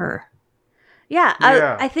not her? Yeah,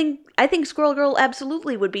 I think Squirrel Girl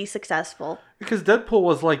absolutely would be successful. because Deadpool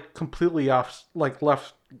was like completely off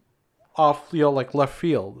left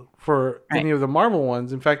field for any of the Marvel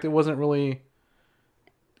ones. In fact, it wasn't really.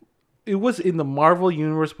 It was in the Marvel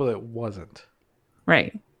universe, but it wasn't.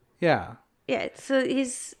 Right. Yeah. Yeah, so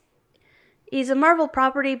he's a Marvel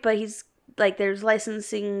property, but he's like there's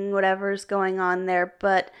licensing whatever's going on there,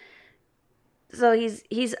 but so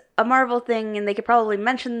he's a Marvel thing, and they could probably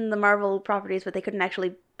mention the Marvel properties, but they couldn't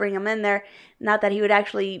actually bring him in there. Not that he would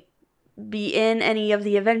actually be in any of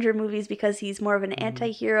the Avenger movies because he's more of an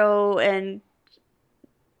anti-hero, and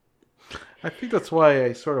I think that's why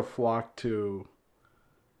I sort of flocked to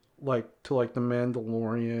the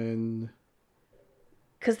Mandalorian.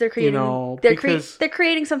 because they're creating they're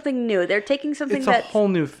creating something new. They're taking something that's a whole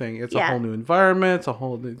new thing. It's a whole new environment. It's a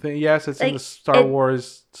whole new thing. Yes, it's in the Star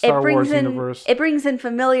Wars universe. It brings in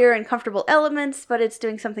familiar and comfortable elements, but it's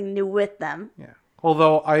doing something new with them. Yeah.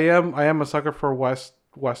 Although I am a sucker for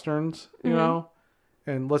westerns, you know,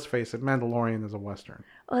 and let's face it, Mandalorian is a western.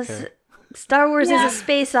 Well, Star Wars is a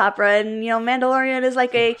space opera, and Mandalorian is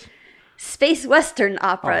like a space western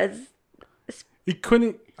opera. It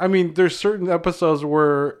couldn't. I mean, there's certain episodes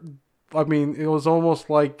where, I mean, it was almost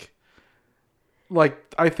like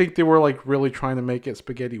I think they were like really trying to make it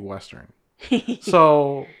spaghetti western.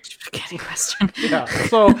 So Spaghetti western. Yeah.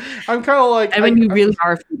 So I'm kind of like. I mean, you really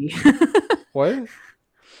are a foodie. What?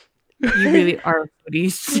 You really are a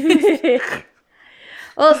foodie.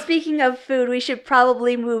 Well, speaking of food, we should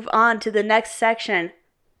probably move on to the next section.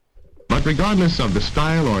 But regardless of the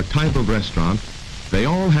style or type of restaurant, they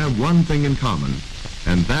all have one thing in common,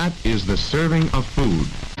 and that is the serving of food.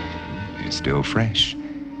 It's still fresh,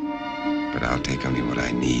 but I'll take only what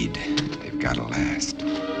I need. They've got to last.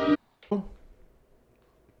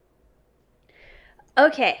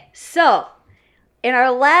 Okay, so in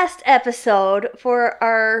our last episode for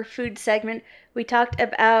our food segment, we talked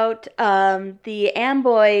about the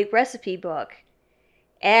Amboy recipe book.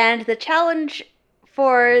 And the challenge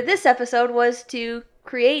for this episode was to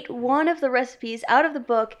create one of the recipes out of the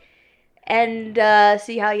book and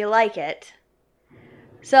see how you like it.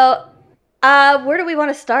 So, where do we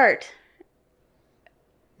want to start?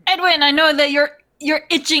 Edwin, I know that you're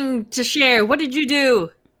itching to share. What did you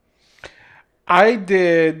do? I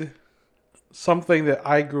did something that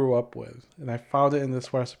I grew up with, and I found it in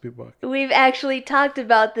this recipe book. We've actually talked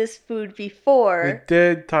about this food before. We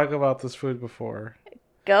did talk about this food before.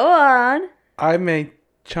 Go on. I made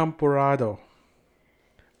champurrado,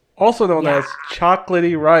 also known as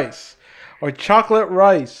chocolatey rice or chocolate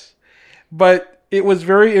rice. But it was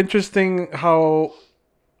very interesting how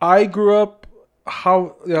I grew up.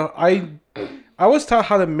 I was taught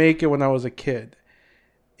how to make it when I was a kid,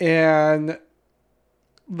 and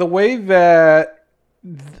the way that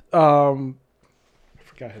I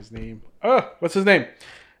forgot his name. What's his name?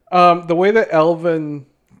 The way that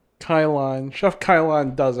Chef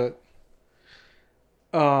Kylon does it.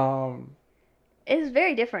 It's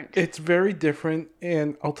very different. It's very different,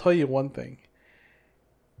 and I'll tell you one thing.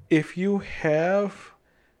 If you have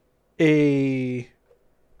any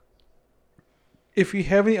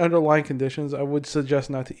underlying conditions, I would suggest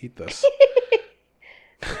not to eat this.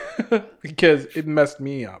 Because it messed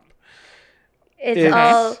me up. It's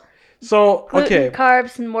all gluten,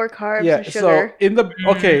 carbs, and more carbs and sugar. So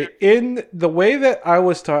in the way that I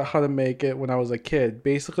was taught how to make it when I was a kid,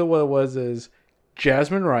 basically what it was is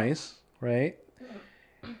jasmine rice, right?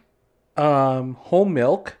 Whole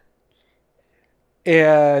milk,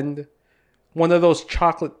 and one of those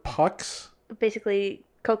chocolate pucks. Basically,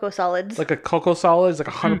 cocoa solids. Like a cocoa solid. It's like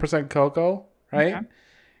 100% cocoa, right? Okay.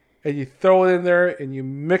 And you throw it in there and you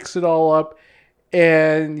mix it all up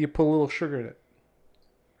and you put a little sugar in it.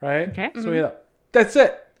 Right? Okay. So that's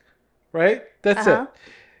it. Right? That's it.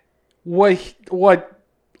 What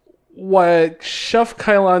Chef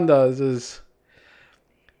Kailan does is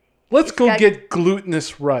let's go get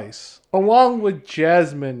glutinous rice along with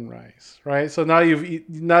jasmine rice, right? So now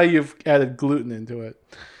you've added gluten into it.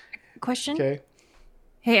 Question. Okay.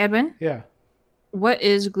 Hey Edwin. Yeah. What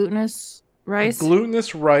is glutinous rice?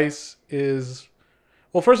 Glutinous rice is,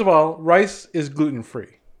 well, first of all, rice is gluten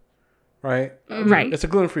free, right? Right. It's a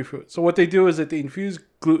gluten free food. So what they do is that they infuse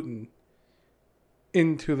gluten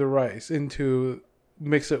into the rice,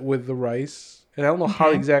 mix it with the rice. And I don't know how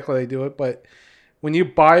exactly they do it, but when you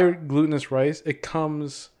buy glutinous rice, it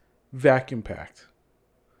comes vacuum packed.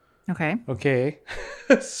 Okay. Okay.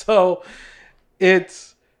 So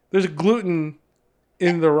there's gluten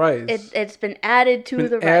in the rice. It's been added to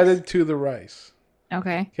the rice. Added to the rice.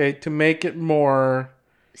 Okay. Okay, to make it more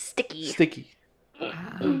sticky.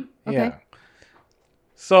 Okay. Yeah.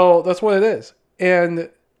 So that's what it is. And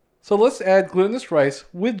so let's add glutinous rice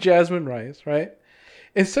with jasmine rice, right?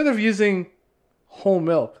 Instead of using whole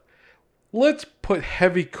milk, let's put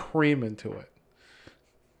heavy cream into it.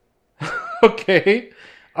 Okay?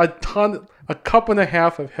 A cup and a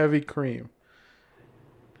half of heavy cream.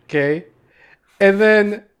 Okay? And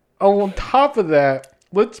then on top of that,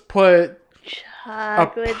 let's put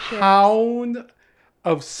a pound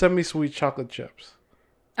of semi-sweet chocolate chips.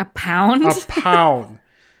 A pound? A pound.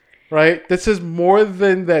 Right? This is more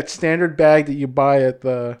than that standard bag that you buy at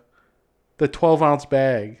the 12-ounce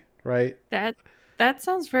bag, right? That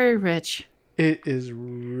sounds very rich. It is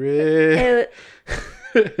rich.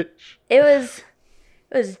 It was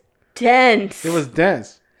dense. It was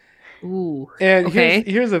dense. Ooh. And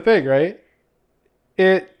here's the thing, right?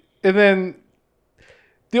 And then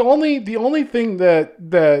the only thing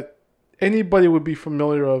that anybody would be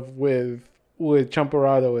familiar with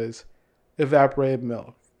champurrado is evaporated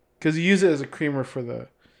milk, because you use it as a creamer for the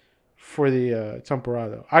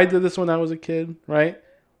champurrado. I did this when I was a kid, right?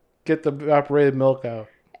 Get the evaporated milk out.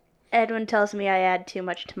 Edwin tells me I add too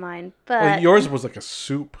much to mine, but yours was like a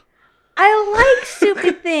soup. I like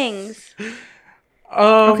soupy things.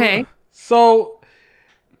 Okay. So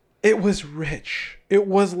it was rich. It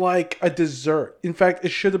was like a dessert. In fact, it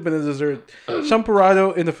should have been a dessert.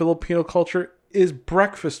 Champurrado in the Filipino culture is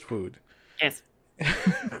breakfast food. Yes.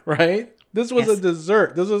 Right? This was a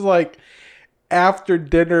dessert. This was like after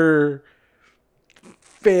dinner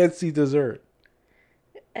fancy dessert.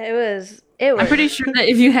 It was. I'm pretty sure that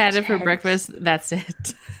if you had it for breakfast, that's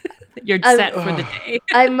it. You're set for the day.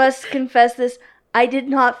 I must confess this. I did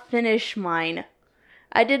not finish mine.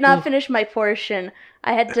 I did not finish my portion.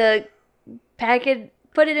 I had to pack it,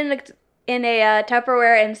 put it in a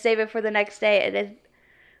Tupperware, and save it for the next day.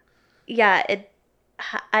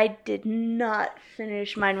 I did not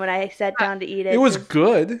finish mine when I sat down to eat it. It was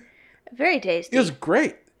good. Very tasty. It was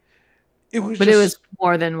great. It was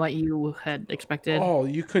more than what you had expected. Oh,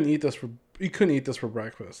 you couldn't eat this for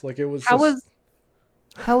breakfast. Like it was. How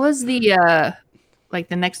was the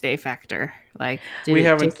the next day factor? Like we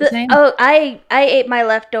haven't. I ate my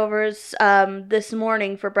leftovers this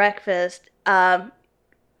morning for breakfast. And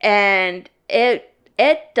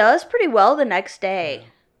it does pretty well the next day.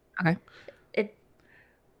 Okay.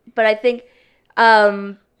 But I think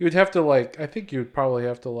you would have to I think you would probably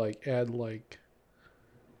have to add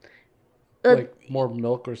more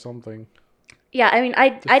milk or something. Yeah, I mean, I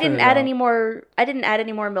didn't add any more. I didn't add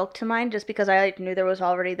any more milk to mine just because I knew there was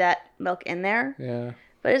already that milk in there. Yeah.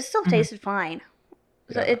 But it still tasted fine.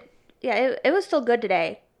 So it was still good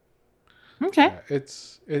today. Okay. Yeah, it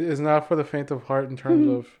is not for the faint of heart in terms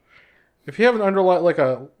of if you have an underlying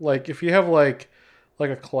if you have a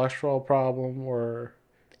cholesterol problem or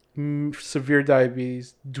severe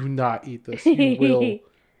diabetes, do not eat this.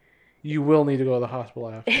 You will need to go to the hospital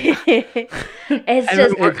after. It's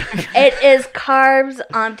just it is carbs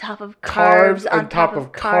on top of carbs on top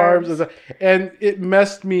of carbs. And it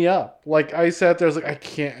messed me up. Like I sat there, I was like, I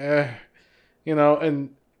can't, and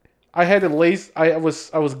I had to lace. I was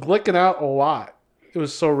glicking out a lot. It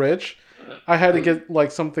was so rich. I had to get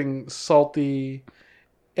something salty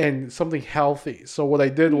and something healthy. So what I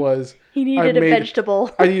did was he needed a vegetable.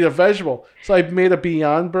 I need a vegetable. So I made a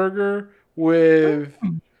Beyond Burger with.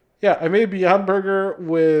 Yeah, I made a Beyond Burger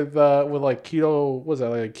with keto. Was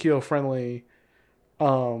that a keto friendly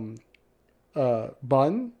bun?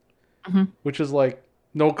 which is like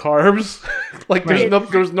no carbs. Like there's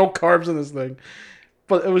no carbs in this thing,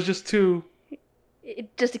 but it was just too.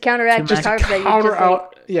 Just to counteract the carbs that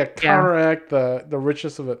you just counteract the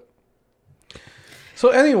richness of it. So,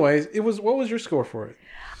 anyways, what was your score for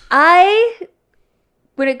it?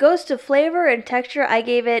 When it goes to flavor and texture, I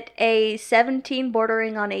gave it a 17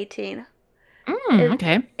 bordering on 18.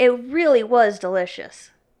 Okay. It really was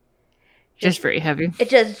delicious. Just very heavy.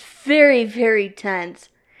 It's just very, very dense.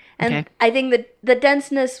 And I think the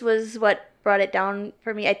denseness was what brought it down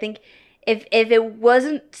for me. I think if it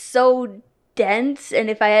wasn't so dense and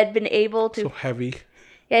if I had been able to... So heavy.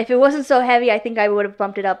 Yeah, if it wasn't so heavy, I think I would have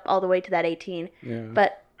bumped it up all the way to that 18. Yeah.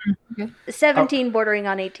 But 17 bordering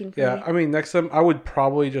on 18 for me. Yeah, I mean, next time I would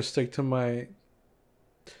probably just stick to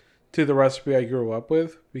the recipe I grew up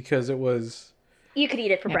with because it was... You could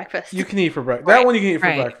eat it for breakfast. You can eat for breakfast. That one you can eat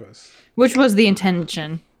for breakfast. Which was the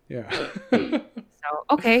intention. Yeah. So,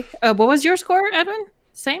 okay. What was your score, Edwin?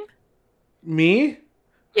 Same? Me?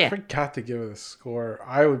 Yeah. I forgot to give it a score.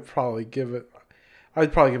 I'd probably give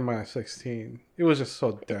mine a 16. It was just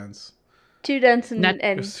so dense. Too dense and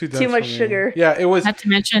too much sugar. Yeah, it was. Not to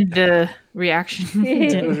mention the reaction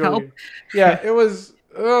didn't help. It was.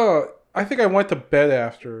 I think I went to bed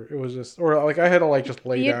after. It was just, or like I had to just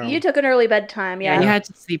lay down. You took an early bedtime, yeah. You had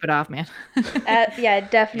to sleep it off, man.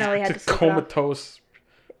 Definitely had to sleep comatose.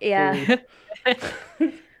 It off. Yeah. All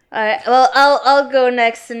right. Well, I'll go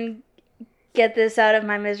next and get this out of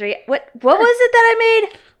my misery. What was it that I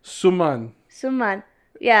made? Suman.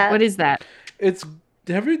 Yeah. What is that? Do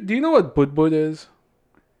you know what bud is?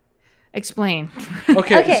 Explain.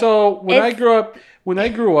 Okay. So when I grew up,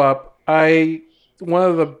 one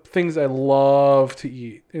of the things I love to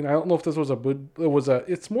eat, and I don't know if this was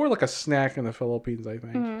it's more like a snack in the Philippines, I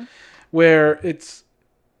think, where it's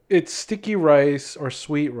sticky rice or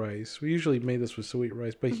sweet rice. We usually made this with sweet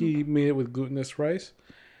rice, but he made it with glutinous rice.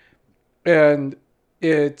 And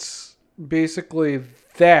it's basically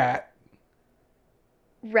that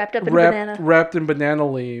wrapped in banana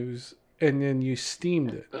leaves, and then you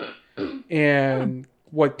steamed it. And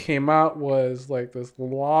what came out was like this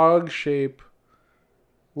log shape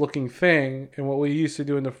looking thing. And what we used to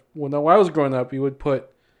do when I was growing up, we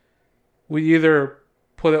either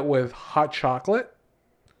put it with hot chocolate,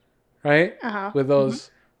 right? With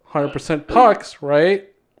those 100% pucks, right?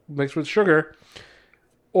 Mixed with sugar.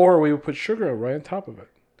 Or we would put sugar right on top of it.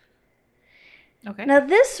 Okay. Now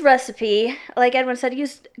this recipe, like Edwin said,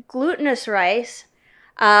 used glutinous rice.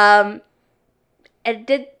 I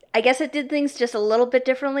guess it did things just a little bit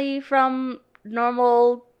differently from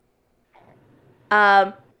normal.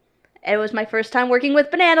 It was my first time working with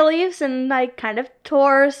banana leaves, and I kind of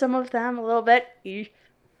tore some of them a little bit.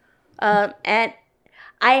 And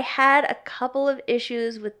I had a couple of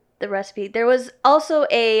issues with the recipe. There was also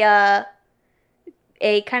a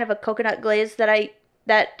kind of a coconut glaze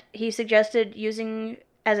that he suggested using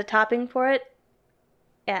as a topping for it.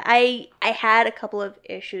 Yeah, I had a couple of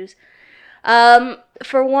issues.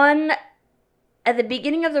 For one, at the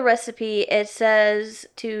beginning of the recipe, it says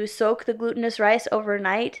to soak the glutinous rice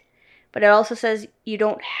overnight, but it also says you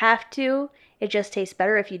don't have to. It just tastes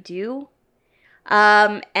better if you do.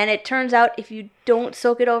 And it turns out if you don't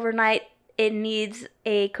soak it overnight, it needs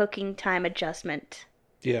a cooking time adjustment.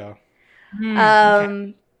 Yeah.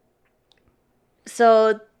 Okay.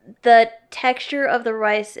 So the texture of the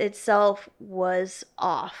rice itself was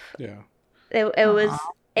off. Yeah.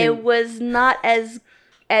 It was not as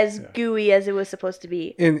gooey as it was supposed to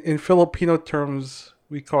be. In Filipino terms,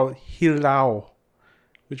 we call it hilaw,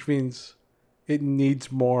 which means it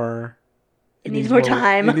needs more. It needs more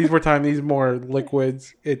time. It needs more time. It needs more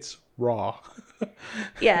liquids. It's raw.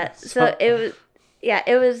 Yeah. So it was. Yeah.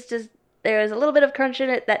 It was just. There was a little bit of crunch in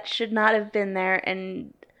it that should not have been there,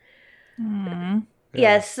 and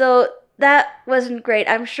so that wasn't great.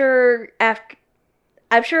 I'm sure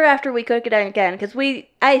after we cook it again, because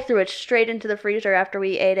I threw it straight into the freezer after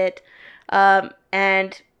we ate it,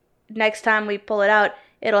 and next time we pull it out,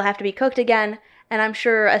 it'll have to be cooked again, and I'm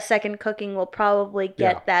sure a second cooking will probably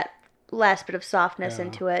get that last bit of softness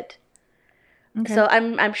into it. Okay. So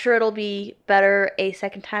I'm sure it'll be better a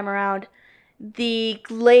second time around. The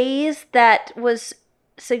glaze that was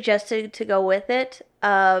suggested to go with it,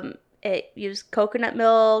 it used coconut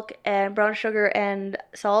milk and brown sugar and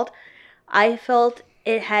salt. I felt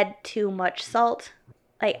it had too much salt.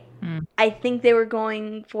 I think they were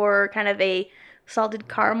going for kind of a salted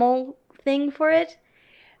caramel thing for it,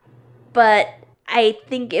 but I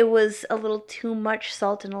think it was a little too much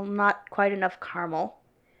salt and not quite enough caramel.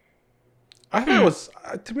 I thought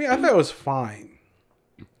it was fine.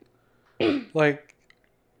 Like,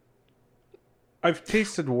 I've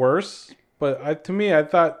tasted worse, but to me, I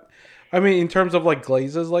thought, I mean, in terms of like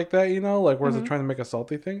glazes like that, like where they're trying to make a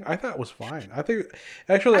salty thing, I thought it was fine. I think,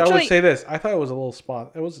 actually, I would say this. I thought it was a little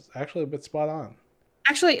spot. It was actually a bit spot on.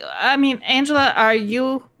 Actually, I mean, Angela,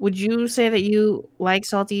 would you say that you like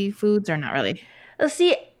salty foods or not really?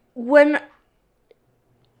 See, when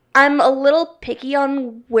I'm a little picky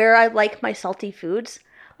on where I like my salty foods.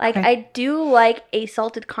 Like, Okay. I do like a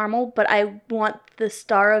salted caramel, but I want the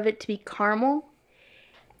star of it to be caramel.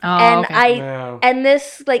 Oh, And okay. and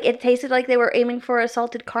this, like, it tasted like they were aiming for a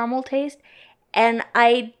salted caramel taste, and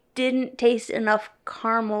I didn't taste enough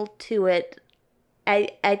caramel to it.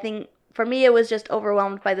 I think for me it was just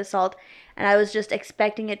overwhelmed by the salt, and I was just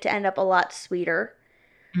expecting it to end up a lot sweeter.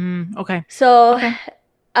 Okay. So,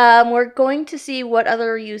 we're going to see what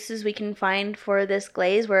other uses we can find for this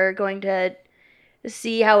glaze. We're going to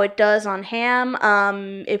see how it does on ham.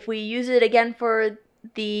 If we use it again for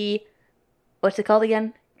the, what's it called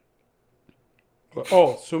again?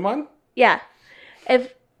 Oh, suman? Yeah.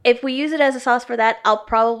 If we use it as a sauce for that, I'll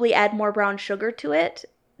probably add more brown sugar to it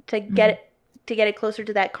to get it closer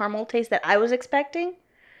to that caramel taste that I was expecting.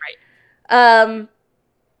 Right.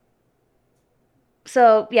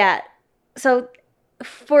 So yeah. So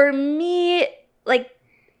for me, like,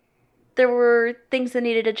 there were things that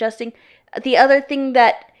needed adjusting. The other thing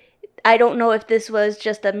that I don't know if this was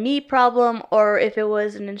just a me problem or if it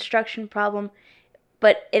was an instruction problem,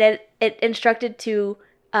 but it instructed to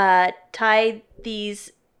tie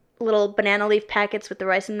these little banana leaf packets with the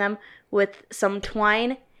rice in them with some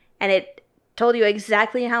twine, and it told you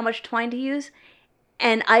exactly how much twine to use.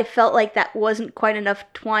 And I felt like that wasn't quite enough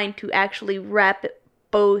twine to actually wrap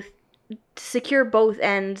secure both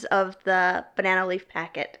ends of the banana leaf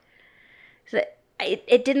packet. So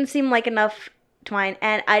it didn't seem like enough twine,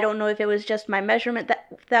 and I don't know if it was just my measurement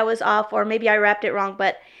that was off, or maybe I wrapped it wrong,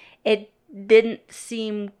 but it didn't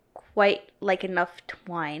seem quite like enough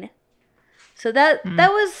twine. So that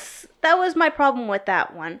was my problem with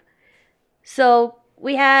that one. So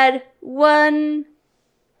we had one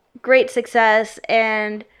great success,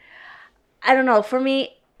 and I don't know, for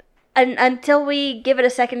me, until we give it a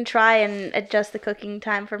second try and adjust the cooking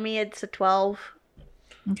time, for me it's a 12.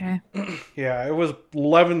 Okay. Yeah, it was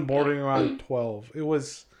 11 bordering around 12. It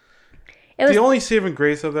was the only saving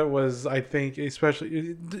grace of that was, I think,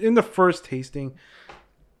 especially in the first tasting,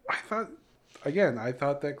 I thought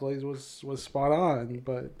that glaze was spot on.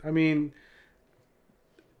 But I mean,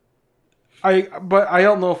 I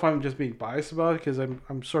don't know if I'm just being biased about it, because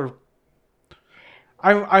I'm sort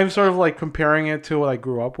of like comparing it to what I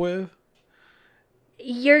grew up with.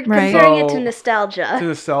 You're comparing it to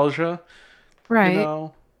nostalgia.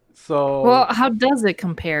 Right. So well, how does it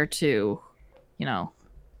compare to, so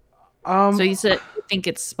you said you think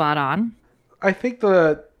it's spot on? I think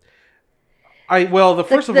the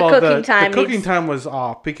cooking time was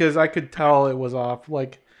off, because I could tell it was off.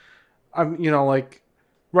 Like, like,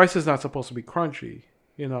 rice is not supposed to be crunchy,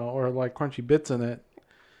 or like crunchy bits in it.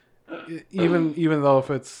 Even though if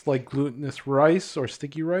it's like glutinous rice or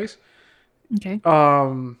sticky rice. Okay.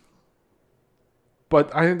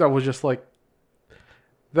 But I think that was just like,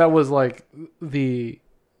 the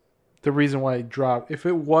reason why it dropped. If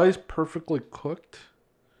it was perfectly cooked,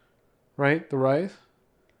 right, the rice,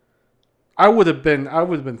 I would have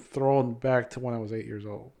been thrown back to when I was 8 years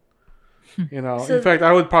old. So, in fact,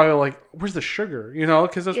 I would probably like, where's the sugar?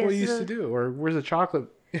 Because that's what we used to do. Or where's the chocolate?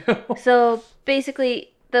 So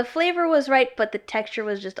basically, the flavor was right, but the texture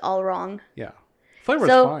was just all wrong. Yeah, flavor's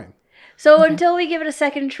fine. So until we give it a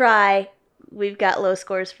second try, we've got low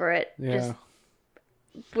scores for it. Yeah.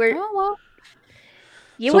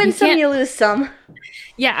 You win some, you lose some.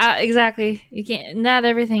 Yeah, exactly. You can't. Not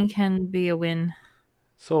everything can be a win.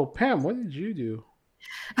 So Pam, what did you do?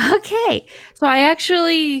 Okay, so I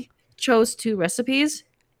actually chose 2 recipes.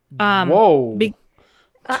 Whoa.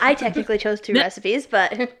 I technically chose 2 recipes,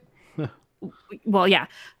 but well, yeah,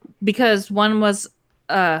 because one was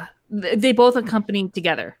they both accompany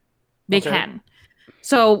together. They can.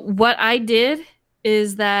 So what I did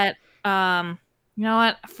is that you know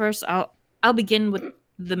what? First, I'll begin with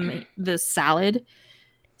the salad.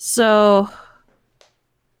 So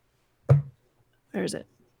where is it?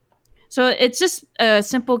 So it's just a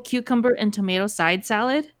simple cucumber and tomato side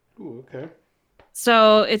salad. Ooh, okay.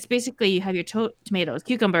 So it's basically you have your tomatoes,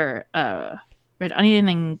 cucumber, red onion,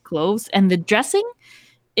 and cloves, and the dressing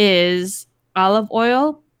is olive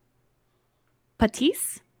oil,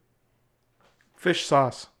 patis, fish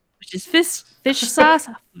sauce, which is fish sauce.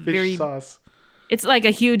 Fish sauce. It's like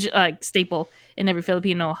a huge staple in every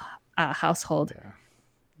Filipino household.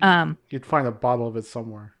 Yeah. You'd find a bottle of it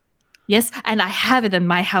somewhere. Yes, and I have it in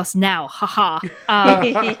my house now. Haha.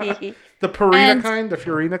 The Purina And- kind, the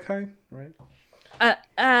Furina kind, right?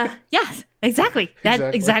 Yes, exactly.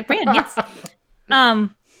 That Exactly. exact brand. Yes.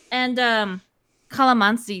 And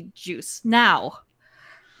calamansi juice. Now,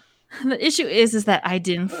 the issue is that I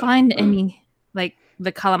didn't find any like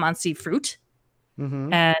the calamansi fruit,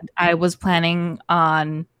 Mm-hmm. and I was planning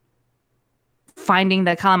on finding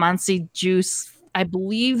the calamansi juice. I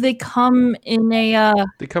believe they come in a.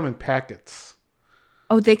 They come in packets.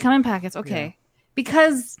 Oh, they come in packets. Okay,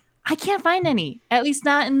 because I can't find any. At least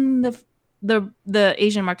not in the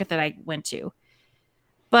Asian market that I went to.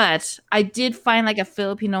 But I did find like a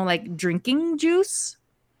Filipino like drinking juice.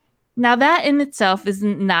 Now that in itself is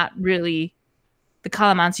not really the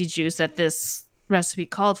calamansi juice that this recipe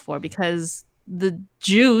called for, because the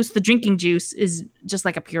drinking juice, is just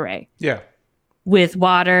like a puree Yeah. with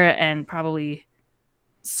water and probably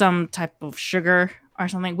some type of sugar or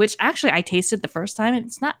something, which actually I tasted the first time and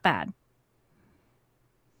it's not bad.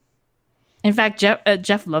 In fact,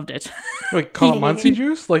 Jeff loved it. Wait, calamansi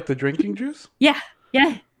juice? Like the drinking juice? Yeah.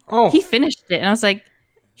 Oh. He finished it and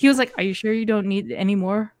he was like, "Are you sure you don't need any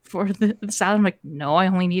more for the salad?" I'm like, "No, I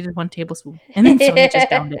only needed 1 tablespoon." And then so he just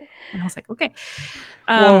downed it. And I was like, "Okay."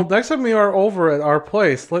 Well, next time we are over at our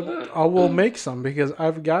place, I will make some because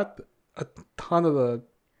I've got a ton of the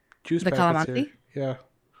juice The packets calamansi? here. Yeah.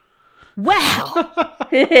 Wow.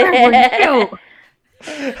 Where were you?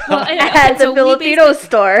 Well, anyway, At the so Filipino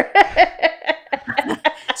store.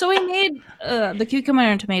 So we made the cucumber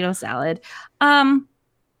and tomato salad.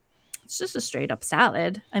 It's just a straight up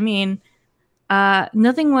salad. I mean,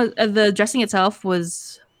 nothing was the dressing itself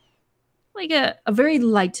was like a very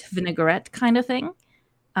light vinaigrette kind of thing.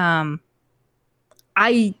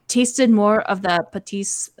 I tasted more of the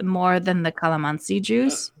patis more than the calamansi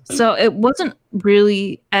juice, so it wasn't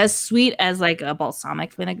really as sweet as like a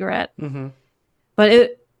balsamic vinaigrette. Mm-hmm. But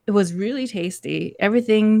it was really tasty.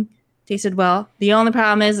 Everything tasted well. The only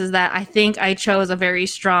problem is that I think I chose a very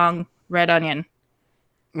strong red onion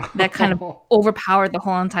that kind of overpowered the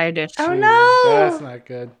whole entire dish. Oh no! That's not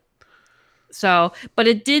good. So, but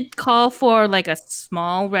it did call for like a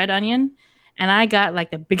small red onion, and I got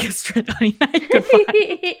like the biggest red onion I could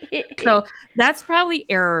find. So that's probably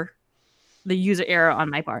the user error on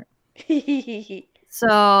my part.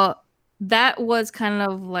 So that was kind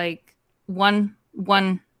of like one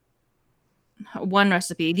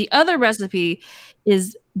recipe. The other recipe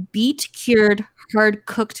is beet cured hard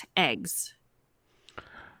cooked eggs.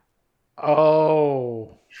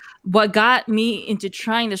 Oh. What got me into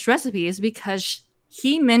trying this recipe is because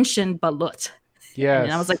he mentioned balut. Yes.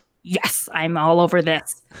 And I was like, yes, I'm all over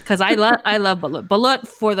this. Because I love balut. Balut,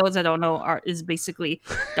 for those that don't know, is basically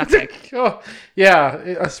duck egg. Oh, yeah,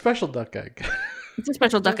 a special duck egg. It's a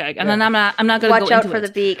special duck egg. And then I'm not going to go into it. Watch out for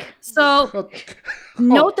the beak. So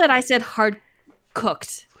note that I said hard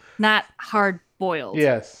cooked, not hard boiled.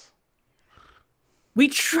 Yes. We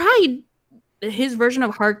tried his version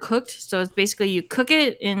of hard cooked. So it's basically you cook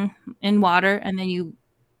it in water and then you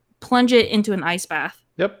plunge it into an ice bath.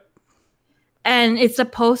 Yep. And it's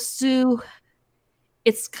supposed to,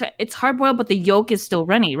 it's hard boiled, but the yolk is still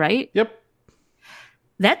runny, right? Yep.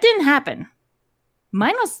 That didn't happen.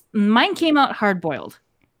 Mine came out hard boiled.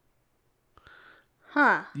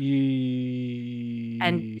 Huh.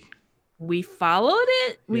 And we followed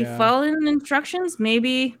it. We Yeah. followed the instructions.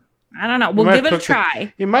 Maybe, I don't know. We'll give it a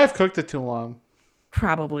try. You might have cooked it too long.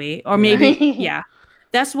 Probably. Or maybe, yeah.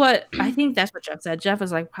 I think that's what Jeff said. Jeff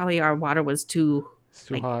was like, probably our water was too It's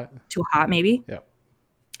too hot. Too hot, maybe. Yep.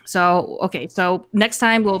 So, okay. So next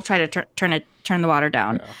time we'll try to turn the water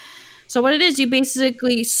down. Yeah. So what it is, you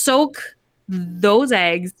basically soak those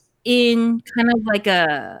eggs in kind of like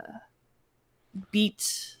a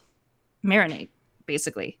beet marinade,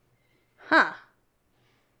 basically. Huh.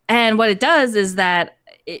 And what it does is that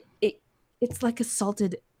it's like a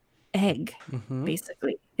salted egg, Mm-hmm.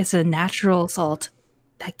 basically. It's a natural salt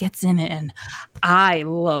that gets in it, and I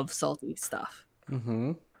love salty stuff.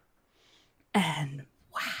 Mm-hmm. And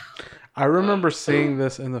wow. I remember seeing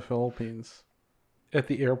this in the Philippines at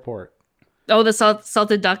the airport. Oh, the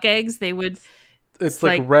salted duck eggs, they would... It's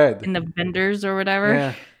like red. In the vendors or whatever.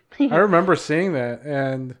 Yeah. I remember seeing that,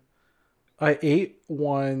 and I ate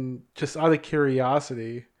one just out of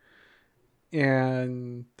curiosity.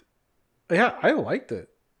 And yeah, I liked it.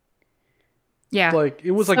 Yeah. Like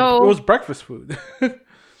it was it was breakfast food.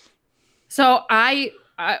 So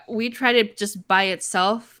we tried it just by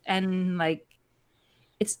itself, and like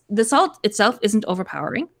the salt itself isn't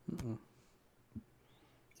overpowering. Mm-hmm.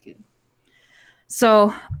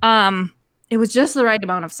 So it was just the right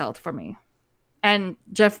amount of salt for me. And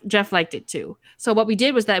Jeff liked it too. So what we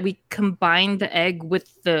did was that we combined the egg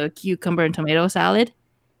with the cucumber and tomato salad.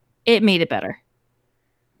 It made it better.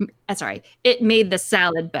 Sorry, it made the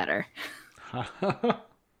salad better.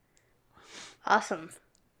 Awesome.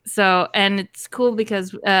 So, and it's cool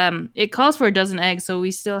because it calls for a dozen eggs, so we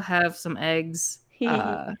still have some eggs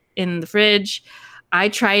in the fridge. I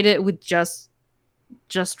tried it with just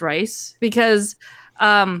rice because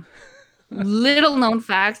little known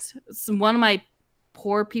fact, one of my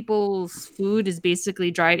poor people's food is basically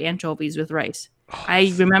dried anchovies with rice.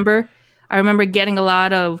 I remember getting a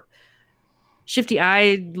lot of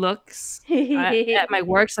shifty-eyed looks at my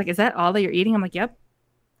work. It's like, is that all that you're eating? I'm like, yep.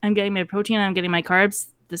 I'm getting my protein. I'm getting my carbs.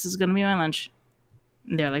 This is going to be my lunch.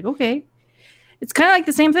 And they're like, okay. It's kind of like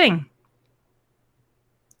the same thing.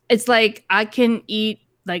 It's like I can eat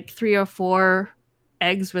like 3 or 4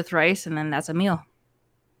 eggs with rice, and then that's a meal.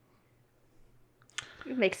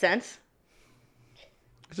 It makes sense.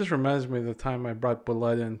 It just reminds me of the time I brought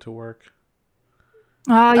blood into work.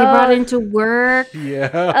 Oh, you brought it into work?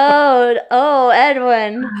 Yeah. Oh,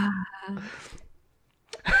 Edwin.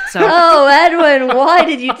 So, Edwin, why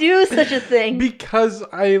did you do such a thing? Because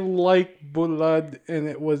I like blood, and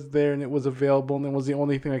it was there, and it was available, and it was the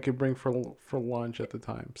only thing I could bring for lunch at the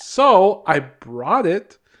time. So I brought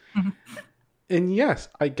it, and yes,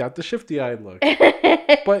 I got the shifty-eyed look.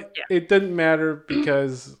 But it didn't matter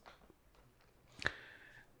because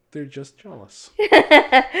they're just jealous.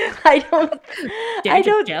 I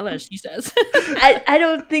don't jealous, she says. I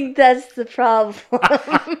don't think that's the problem.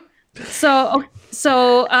 So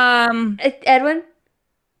Edwin,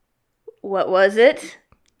 what was it?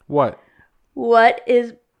 What? What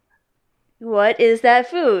is that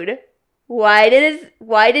food? Why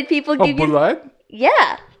did people give you blood?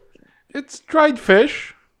 Yeah. It's dried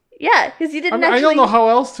fish. Yeah, because you didn't actually... I don't know how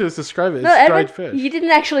else to describe it. It's Edwin, dried fish. You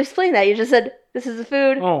didn't actually explain that. You just said, this is the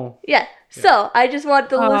food. Oh. Yeah. So, I just want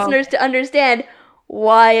the listeners to understand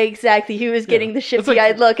why exactly he was getting the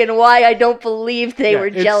shifty-eyed look and why I don't believe they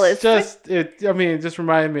were jealous. It just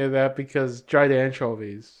reminded me of that because dried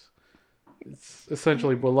anchovies, it's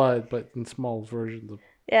essentially blood, but in small versions of...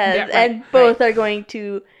 Yeah, and both are going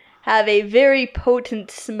to have a very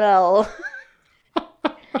potent smell.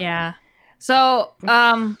 Yeah. So,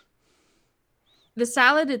 the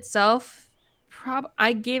salad itself,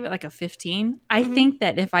 I gave it like a 15. I think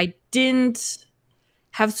that if I didn't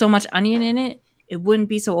have so much onion in it, it wouldn't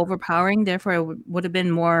be so overpowering. Therefore, it would have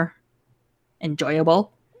been more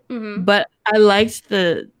enjoyable. Mm-hmm. But I liked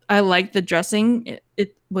the dressing.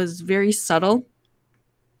 It was very subtle,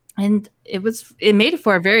 and it made it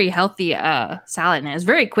for a very healthy salad, and it was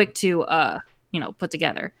very quick to put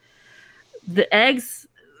together. The eggs,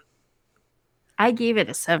 I gave it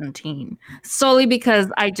a 17 solely because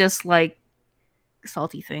I just like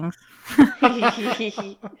salty things.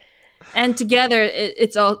 And together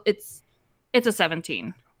it's a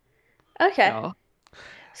 17. Okay.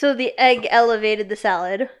 So the egg elevated the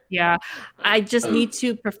salad. Yeah. I just need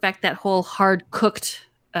to perfect that whole hard cooked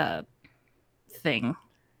thing.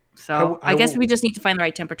 So I guess we just need to find the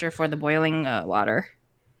right temperature for the boiling water.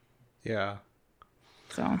 Yeah.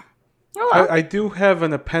 So I do have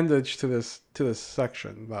an appendage to this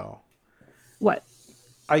section though. What?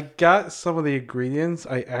 I got some of the ingredients.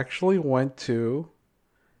 I actually went to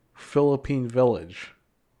Philippine Village.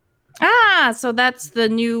 So that's the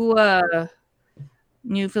new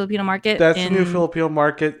Filipino market. That's the new Filipino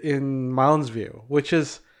market in Mounds View, which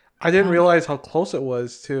is, I didn't realize how close it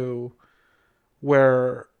was to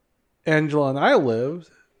where Angela and I live,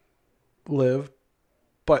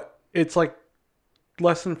 but it's like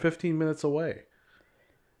less than 15 minutes away.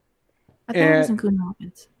 I thought it was in Coon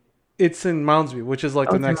Rapids. It's in Mounds View, which is like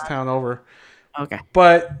the next town over. Okay.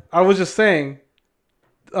 But I was just saying,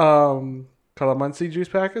 calamansi juice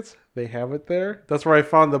packets, they have it there. That's where I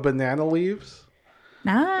found the banana leaves.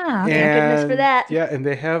 Okay. Thank goodness for that. Yeah, and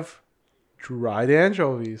they have dried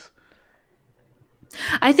anchovies.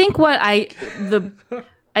 I think the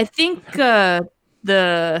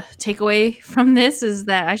takeaway from this is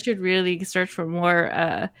that I should really search for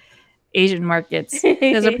more Asian markets,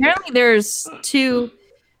 because apparently there's 2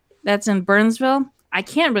 that's in Burnsville. I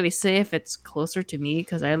can't really say if it's closer to me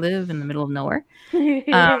because I live in the middle of nowhere.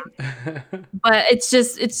 But it's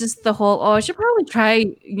just the whole, I should probably try,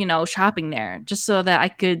 shopping there just so that I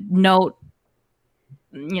could note,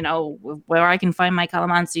 where I can find my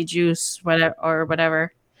calamansi juice,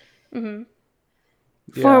 whatever. Mm-hmm.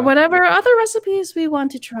 Yeah. For whatever other recipes we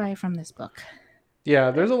want to try from this book.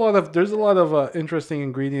 Yeah, there's a lot of interesting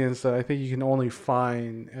ingredients that I think you can only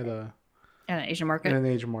find at an Asian market. In an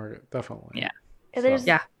Asian market, definitely. Yeah.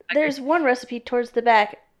 There's one recipe towards the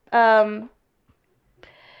back.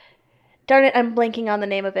 darn it, I'm blanking on the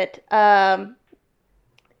name of it.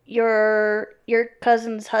 Your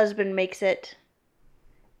cousin's husband makes it.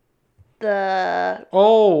 Kinilaw.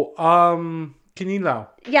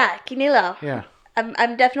 Yeah, quinilo. Yeah.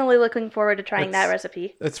 I'm definitely looking forward to trying that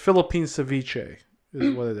recipe. It's Philippine ceviche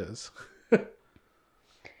is what it is.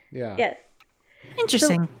 Yeah. Yeah.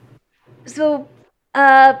 Interesting. So,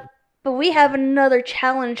 but we have another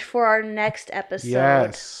challenge for our next episode.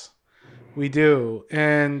 Yes, we do.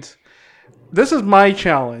 And this is my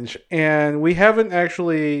challenge. And we haven't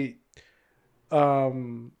actually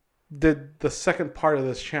did the second part of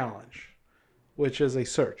this challenge, which is a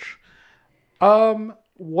search.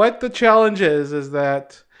 What the challenge is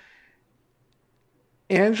that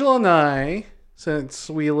Angela and I, since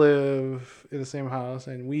we live in the same house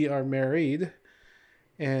and we are married,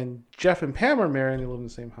 and Jeff and Pam are married and they live in the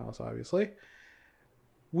same house, obviously,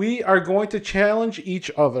 we are going to challenge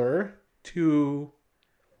each other to,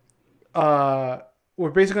 what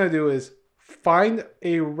we're basically going to do is find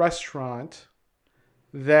a restaurant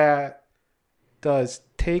that does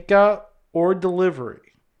takeout or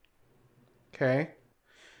delivery. Okay?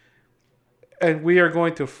 And we are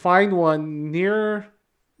going to find one near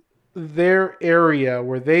their area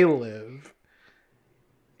where they live,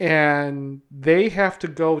 and they have to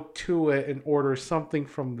go to it and order something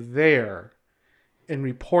from there and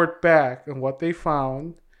report back on what they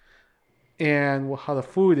found and how the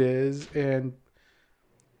food is, and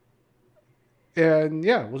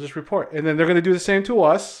yeah, we'll just report. And then they're going to do the same to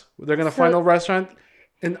us. They're going to find a restaurant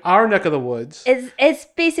in our neck of the woods. It's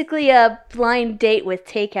basically a blind date with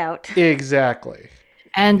takeout. Exactly.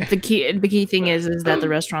 And the key thing is that the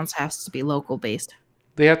restaurants have to be local based.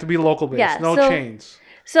 They have to be local based, Yeah, no chains.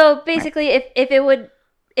 So basically, if it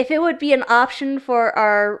would be an option for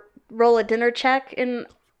our roll a dinner check in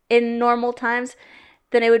normal times,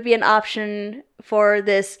 then it would be an option for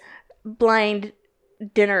this blind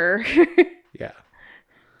dinner. Yeah.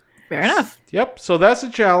 Fair enough. Yep. So that's a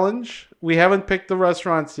challenge. We haven't picked the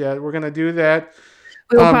restaurants yet. We're gonna do that.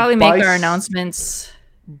 We will probably make our announcements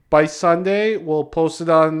by Sunday. We'll post it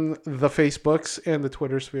on the Facebooks and the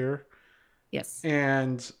Twitter sphere. Yes.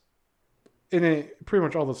 And in pretty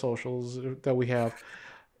much all the socials that we have.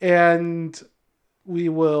 And we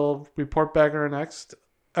will report back in our next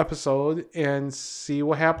episode and see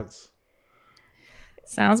what happens.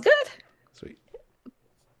 Sounds good. Sweet.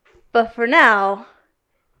 But for now,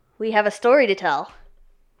 we have a story to tell.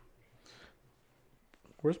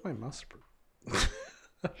 Where's my mouse?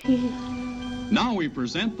 Now we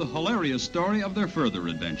present the hilarious story of their further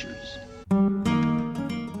adventures.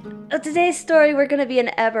 Today's story, we're going to be in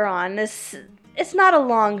Eberron. It's not a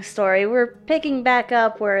long story. We're picking back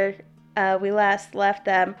up where we last left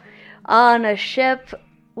them on a ship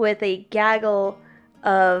with a gaggle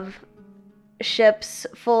of ships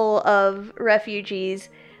full of refugees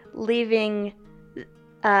leaving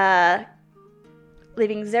Zarashak.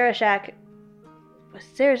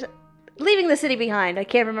 Leaving the city behind. I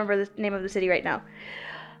can't remember the name of the city right now.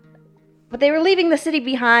 But they were leaving the city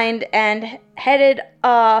behind and headed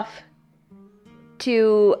off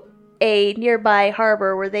to a nearby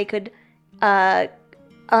harbor where they could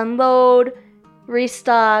unload,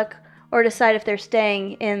 restock, or decide if they're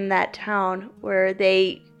staying in that town where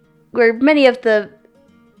many of the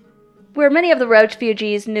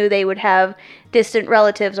refugees knew they would have distant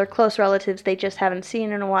relatives or close relatives they just haven't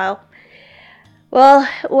seen in a while. Well,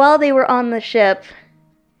 while they were on the ship,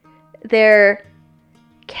 their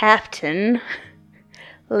captain,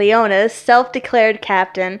 Leonus, self-declared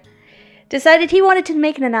captain, decided he wanted to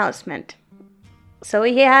make an announcement. So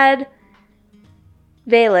he had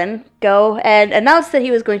Valen go and announce that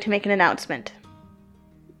he was going to make an announcement,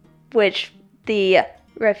 which the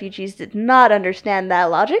refugees did not understand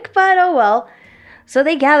that logic, but oh well. So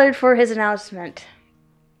they gathered for his announcement.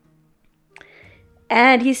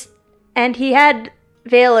 And he had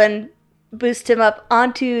Valen boost him up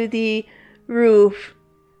onto the roof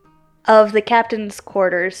of the captain's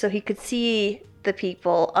quarters so he could see the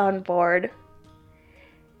people on board.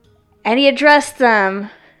 And he addressed them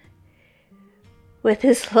with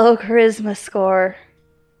his low charisma score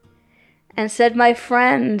and said, "My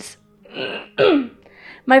friends,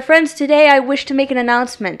 today I wish to make an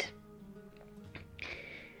announcement.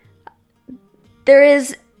 There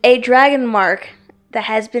is a dragon mark that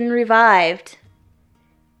has been revived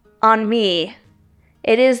on me.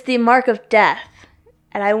 It is the mark of death,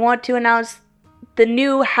 and I want to announce the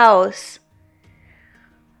new house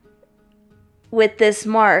with this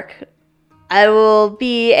mark. I will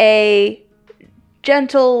be a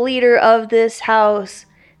gentle leader of this house,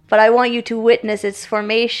 but I want you to witness its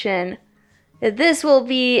formation. This will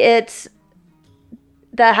be its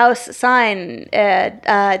the house sign.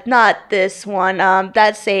 Not this one.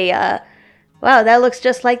 That's a, wow, that looks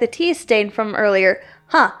just like the tea stain from earlier.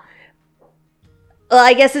 Huh. Well,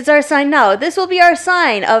 I guess it's our sign now. This will be our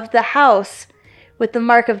sign of the house with the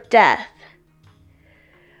mark of death.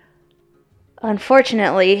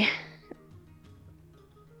 Unfortunately,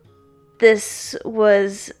 this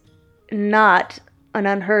was not an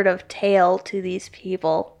unheard of tale to these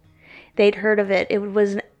people. They'd heard of it. It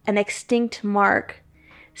was an extinct mark,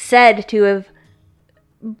 said to have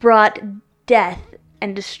brought death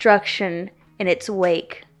and destruction in its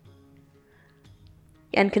wake.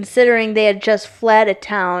 And considering they had just fled a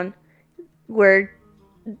town where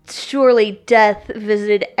surely death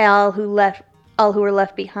visited all who were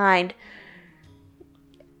left behind,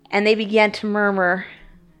 and they began to murmur,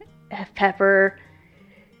 Pepper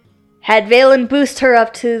had Valen boost her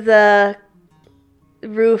up to the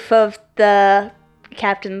roof of the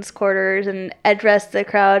captain's quarters and address the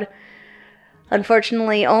crowd,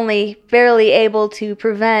 unfortunately only barely able to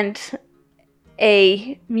prevent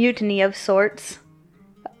a mutiny of sorts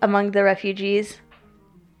among the refugees.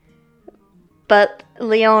 But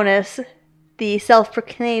Leonus, the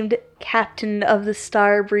self-proclaimed captain of the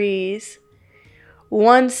Star Breeze,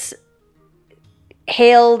 once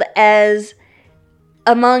hailed as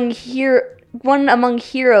one among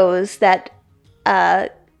heroes that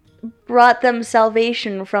brought them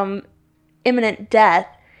salvation from imminent death,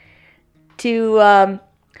 to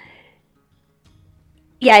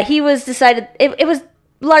he was decided it was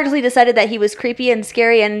largely decided that he was creepy and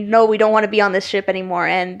scary, and no, we don't want to be on this ship anymore.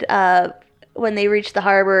 And when they reached the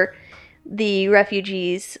harbor, the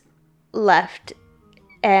refugees left,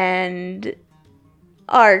 and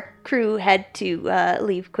our crew had to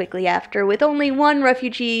leave quickly after, with only one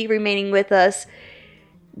refugee remaining with us,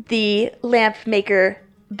 the lamp maker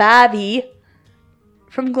Bobby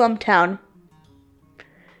from Glumtown.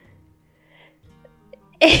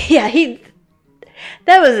 Yeah,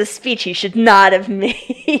 that was a speech he should not have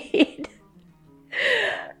made.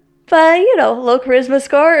 But, low charisma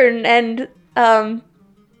score and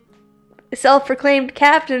self-proclaimed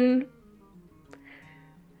captain.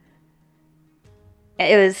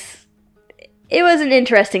 It was an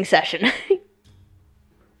interesting session.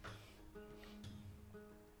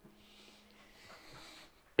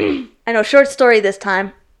 I know, short story this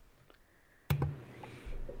time.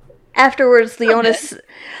 Afterwards, Leonus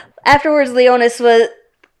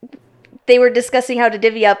they were discussing how to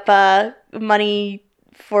divvy up money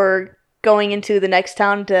for going into the next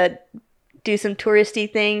town to do some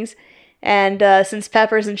touristy things. And since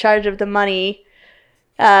Pepper's in charge of the money,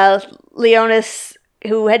 Leonus,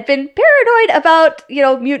 who had been paranoid about,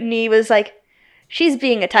 mutiny, was like, she's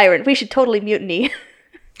being a tyrant. We should totally mutiny.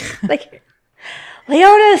 Like,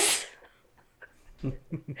 Leonus!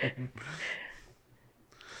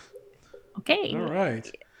 Okay. All right.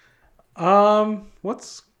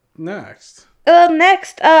 What's next?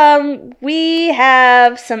 Next, we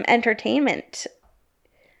have some entertainment.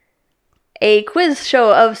 A quiz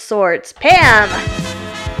show of sorts. Pam!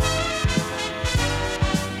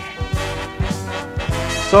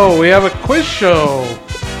 So, we have a quiz show.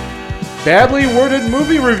 Badly worded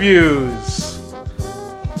movie reviews.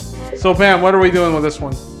 So, Pam, what are we doing with this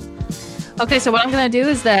one? Okay, so what I'm going to do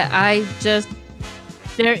is that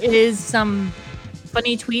there is some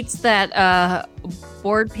funny tweets that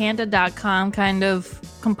boardpanda.com kind of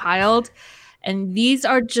compiled. And these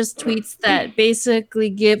are just tweets that basically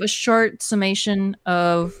give a short summation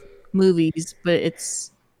of movies, but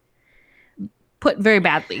it's put very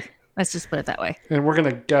badly. Let's just put it that way. And we're going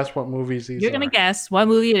to guess what movies these are. You're going to guess what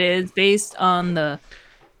movie it is based on the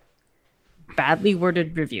badly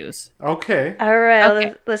worded reviews. Okay. All right,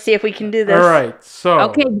 Okay. let's see if we can do this. All right, so.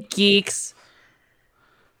 Okay, geeks.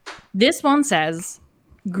 This one says,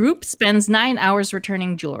 group spends 9 hours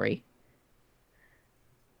returning jewelry.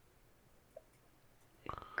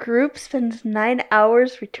 Group spends 9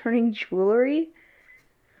 hours returning jewelry?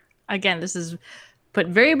 Again, this is put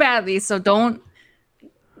very badly, so don't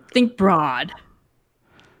think broad.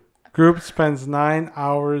 Group spends 9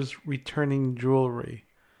 hours returning jewelry.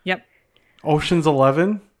 Yep. Ocean's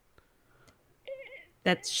 11?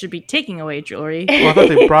 That should be taking away jewelry. Well, I thought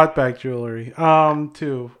they brought back jewelry.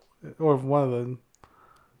 Two. Or one of them.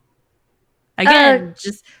 Again,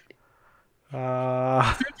 just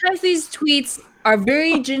Uh, sometimes these tweets are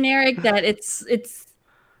very generic that it's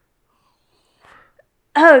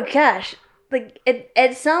Oh gosh, like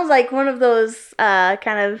it sounds like one of those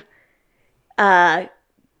kind of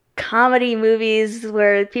comedy movies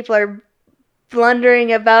where people are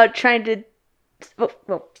blundering about trying to.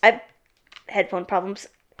 Well, I headphone problems.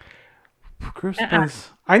 Group spends.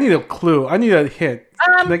 I need a clue. I need a hint.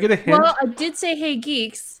 Can I get a hint? Well, I did say "Hey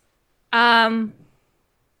Geeks." So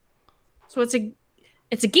it's a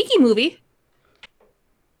geeky movie.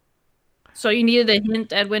 So you needed a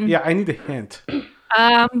hint, Edwin. Yeah, I need a hint.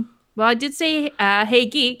 Well, I did say "Hey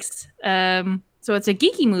Geeks." So it's a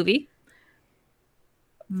geeky movie.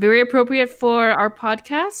 Very appropriate for our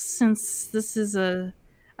podcast since this is a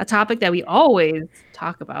topic that we always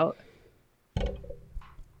talk about.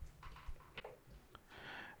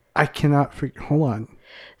 I cannot figure. Hold on.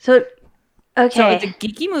 So, okay. So it's a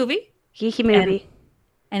geeky movie. Geeky movie.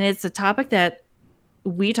 And it's a topic that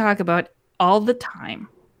we talk about all the time.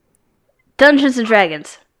 Dungeons and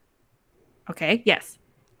Dragons. Okay, yes.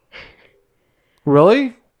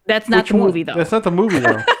 Really? That's not the movie, though. That's not the movie,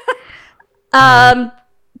 though.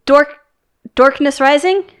 Dorkness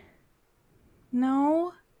Rising?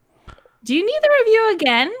 No. Do you need the review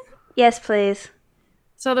again? Yes, please.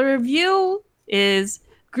 So the review is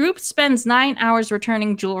group spends 9 hours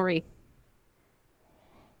returning jewelry.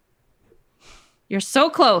 You're so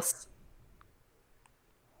close.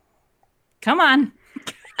 Come on.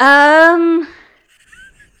 Oh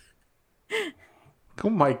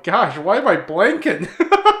my gosh, why am I blanking?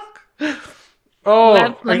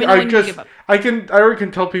 Let me know when you give up. I already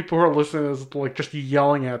can tell people who are listening is like just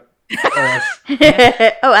yelling at us.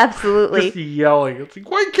 Oh, absolutely. Just yelling. It's like,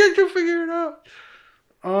 why can't you figure it out?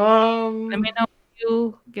 Let me know when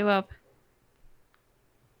you give up.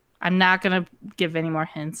 I'm not gonna give any more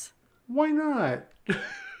hints. Why not?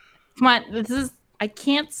 Come on, I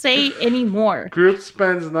can't say any more. Group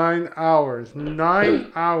spends 9 hours.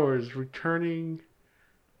 9 hours returning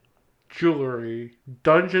jewelry.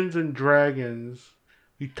 Dungeons and Dragons.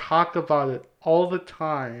 We talk about it all the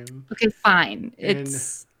time. Okay, fine.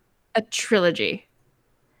 It's a trilogy.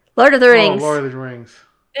 Lord of the Rings. Oh, Lord of the Rings.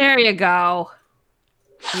 There you go.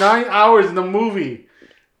 9 hours in the movie.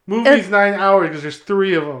 Movie's 9 hours because there's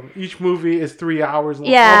 3 of them. Each movie is 3 hours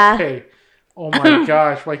long. Yeah. Okay. Oh my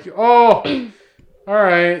gosh. Like, all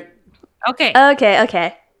right. Okay.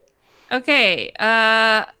 Okay.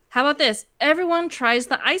 How about this? Everyone tries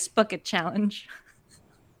the ice bucket challenge.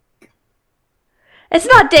 It's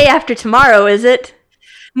not day after tomorrow, is it?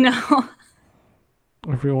 No.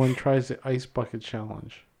 Everyone tries the ice bucket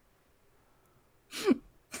challenge.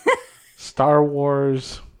 Star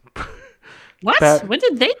Wars. What? When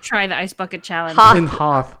did they try the ice bucket challenge? In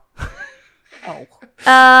Hoth. Oh.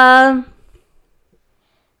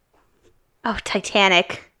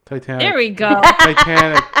 Titanic. There we go.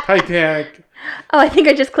 Titanic. Oh, I think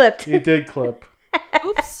I just clipped. You did clip.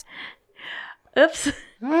 Oops.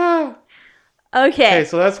 Ah. Okay.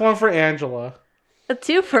 So that's one for Angela.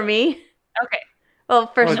 2 for me. Okay. Well,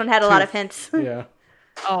 first one had a lot of hints. Yeah.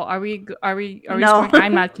 Oh, are we No. scoring?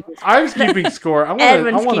 I'm not keeping score. I was keeping score. I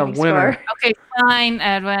Edwin's want a keeping winner. score. Okay, fine,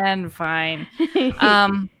 Edwin, fine.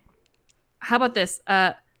 How about this?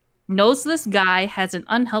 Noseless guy has an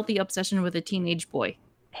unhealthy obsession with a teenage boy.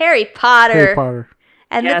 Harry Potter. Harry Potter.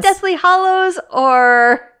 And Yes. the Deathly Hallows,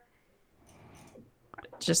 or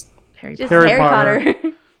Just Harry just Potter. Harry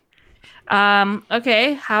Harry Potter?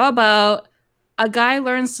 Okay, how about a guy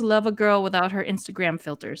learns to love a girl without her Instagram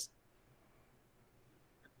filters?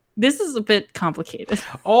 This is a bit complicated.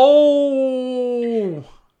 Oh.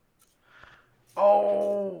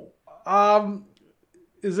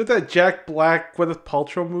 Is it that Jack Black Gwyneth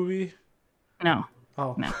Paltrow movie? No.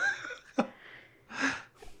 Oh. No.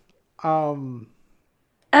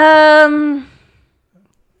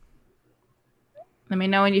 Let me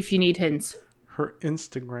know if you need hints. Her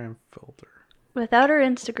Instagram filter. Without her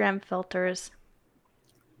Instagram filters.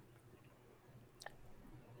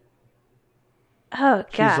 Oh,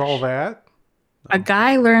 gosh. She's all that? A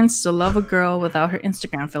guy learns to love a girl without her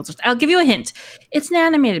Instagram filters. I'll give you a hint. It's an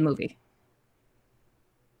animated movie.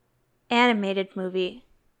 Animated movie.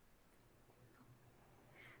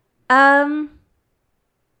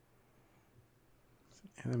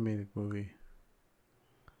 Animated movie.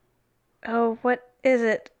 Oh, what is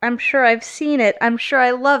it? I'm sure I've seen it. I'm sure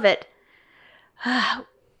I love it.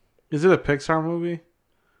 Is it a Pixar movie?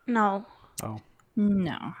 No. Oh.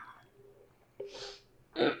 No.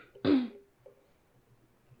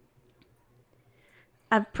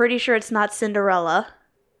 I'm pretty sure it's not Cinderella.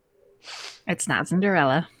 It's not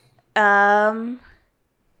Cinderella.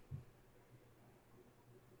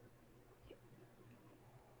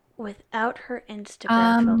 Without her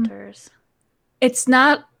Instagram filters. It's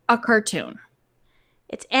not a cartoon.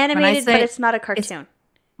 It's animated, say but it's not a cartoon.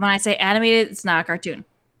 When I say animated, it's not a cartoon.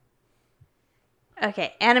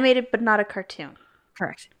 Okay, animated, but not a cartoon.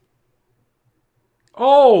 Correct.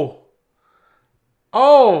 Oh.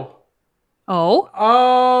 Oh?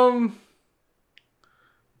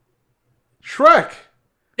 Shrek.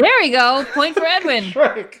 There we go. Point for Edwin.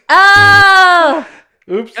 Shrek. Oh!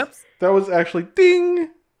 Oops. That was actually ding.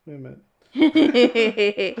 Wait a minute.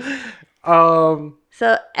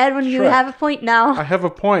 So, Edwin, you Shrek. have a point now. I have a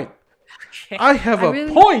point. Okay. I have a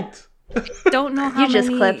really point. Don't know how You just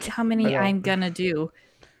many, clipped. how many I'm gonna do.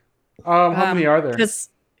 How many are there? Because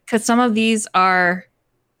some of these are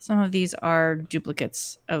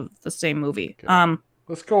duplicates of the same movie. Okay.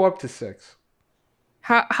 Let's go up to 6.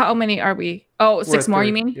 How many are we? Oh, We're 6 at more, 3.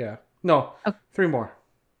 you mean? Yeah. No, Okay. 3 more.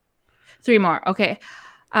 3 more. Okay.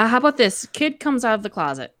 How about this? Kid comes out of the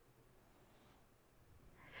closet.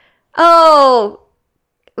 Oh!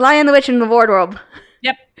 Lion, the Witch, and the Wardrobe.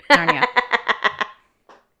 Yep. Narnia.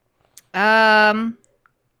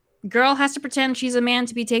 Girl has to pretend she's a man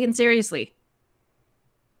to be taken seriously.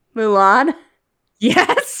 Mulan.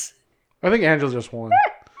 Yes. I think Angela just won.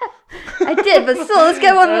 I did, but still, let's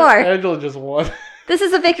get one more. Angela just won. This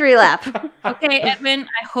is a victory lap. Okay, Edwin,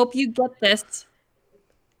 I hope you get this.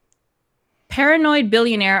 Paranoid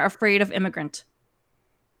billionaire afraid of immigrant.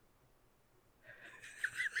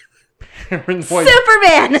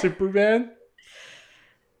 Superman! Superman?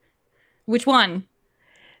 Which one?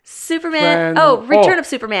 Superman. Fan- Return oh. of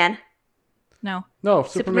Superman. No. No,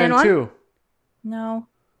 Superman Superman 1? 2. No.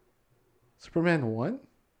 Superman 1?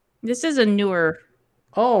 This is a newer.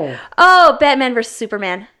 Oh, Oh, Batman versus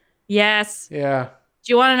Superman. Yes. yeah.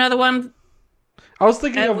 Do you want another one? I was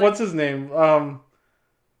thinking of Edwin. what's his name? I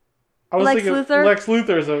was Lex thinking Luthor? Lex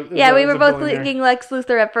Luthor is a Yeah, we is were a both billionaire. thinking Lex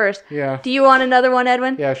Luthor at first. Yeah. Do you want another one,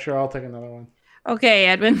 Edwin? Yeah, sure. I'll take another one. Okay,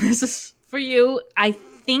 Edwin, this is for you. I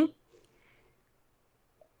think.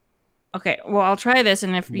 Okay, well, I'll try this,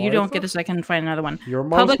 and if you don't Martha? get this, I can find another one. Your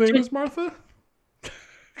mom's Public name tra- is Martha?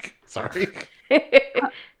 Sorry.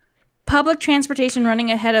 Public transportation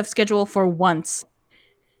running ahead of schedule for once.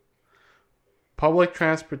 Public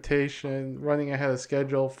transportation running ahead of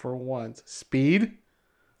schedule for once. Speed?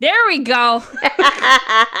 There we go.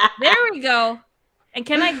 There we go. And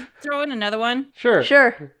can I throw in another one? Sure.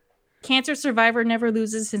 Sure. Cancer survivor never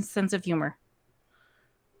loses his sense of humor.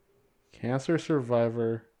 Cancer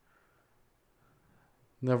survivor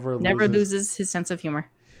never Loses his sense of humor.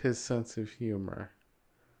 his sense of humor.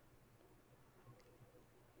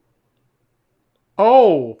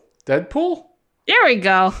 Oh, Deadpool? There we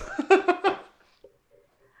go.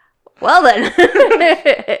 Well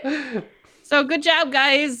then. So good job,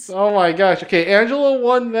 guys. Oh my gosh. Okay, Angela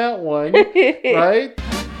won that one, right?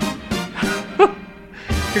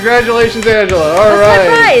 Congratulations, Angela. All What's right.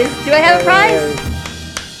 my prize? Do I have a prize?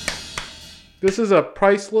 This is a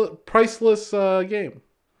priceless game.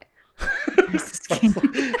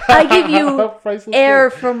 I give you Priceless air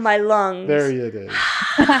game. from my lungs. There it is.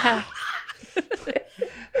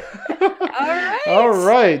 All right. All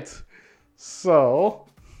right. So,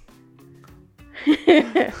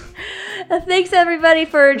 Thanks everybody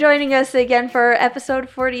for joining us again for episode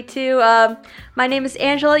 42. My name is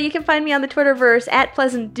Angela. You can find me on the Twitterverse at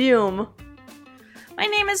Pleasant Doom. My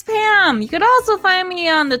name is Pam. You could also find me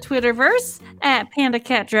on the Twitterverse at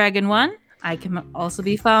PandaCatDragon1. I can also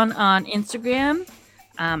be found on Instagram.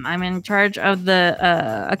 I'm in charge of the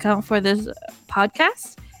account for this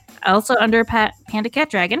podcast. Also under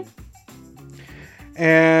PandaCatDragon.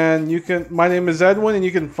 and my name is Edwin, and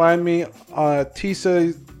you can find me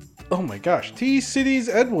T-Cities, T-Cities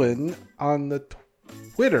Edwin on the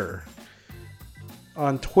Twitter.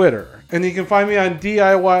 And you can find me on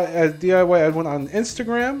DIY as DIY Edwin on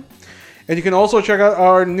Instagram. And you can also check out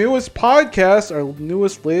our newest podcast,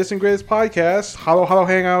 latest and greatest podcast, Hollow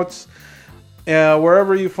Hangouts,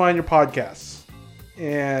 wherever you find your podcasts.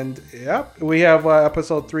 And we have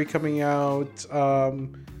episode 3 coming out.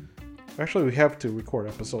 Actually, we have to record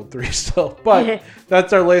episode 3 still, but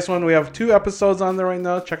that's our latest one. We have 2 episodes on there right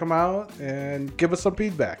now. Check them out and give us some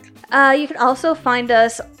feedback. You can also find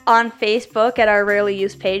us on Facebook at our rarely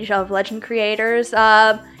used page of Legend Creators.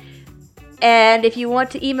 And if you want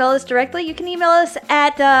to email us directly, you can email us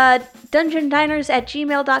at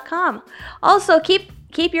dungeondiners@gmail.com. Also,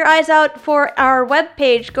 keep your eyes out for our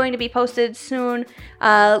webpage going to be posted soon,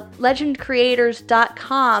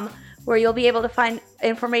 legendcreators.com, where you'll be able to find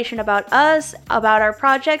information about us, about our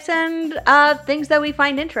projects, and things that we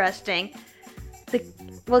find interesting.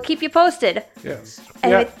 We'll keep you posted. Yes.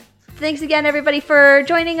 Anyway, thanks again, everybody, for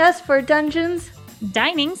joining us for Dungeons,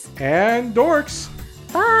 Dinings. And Dorks.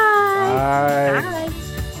 Bye. Bye. Bye.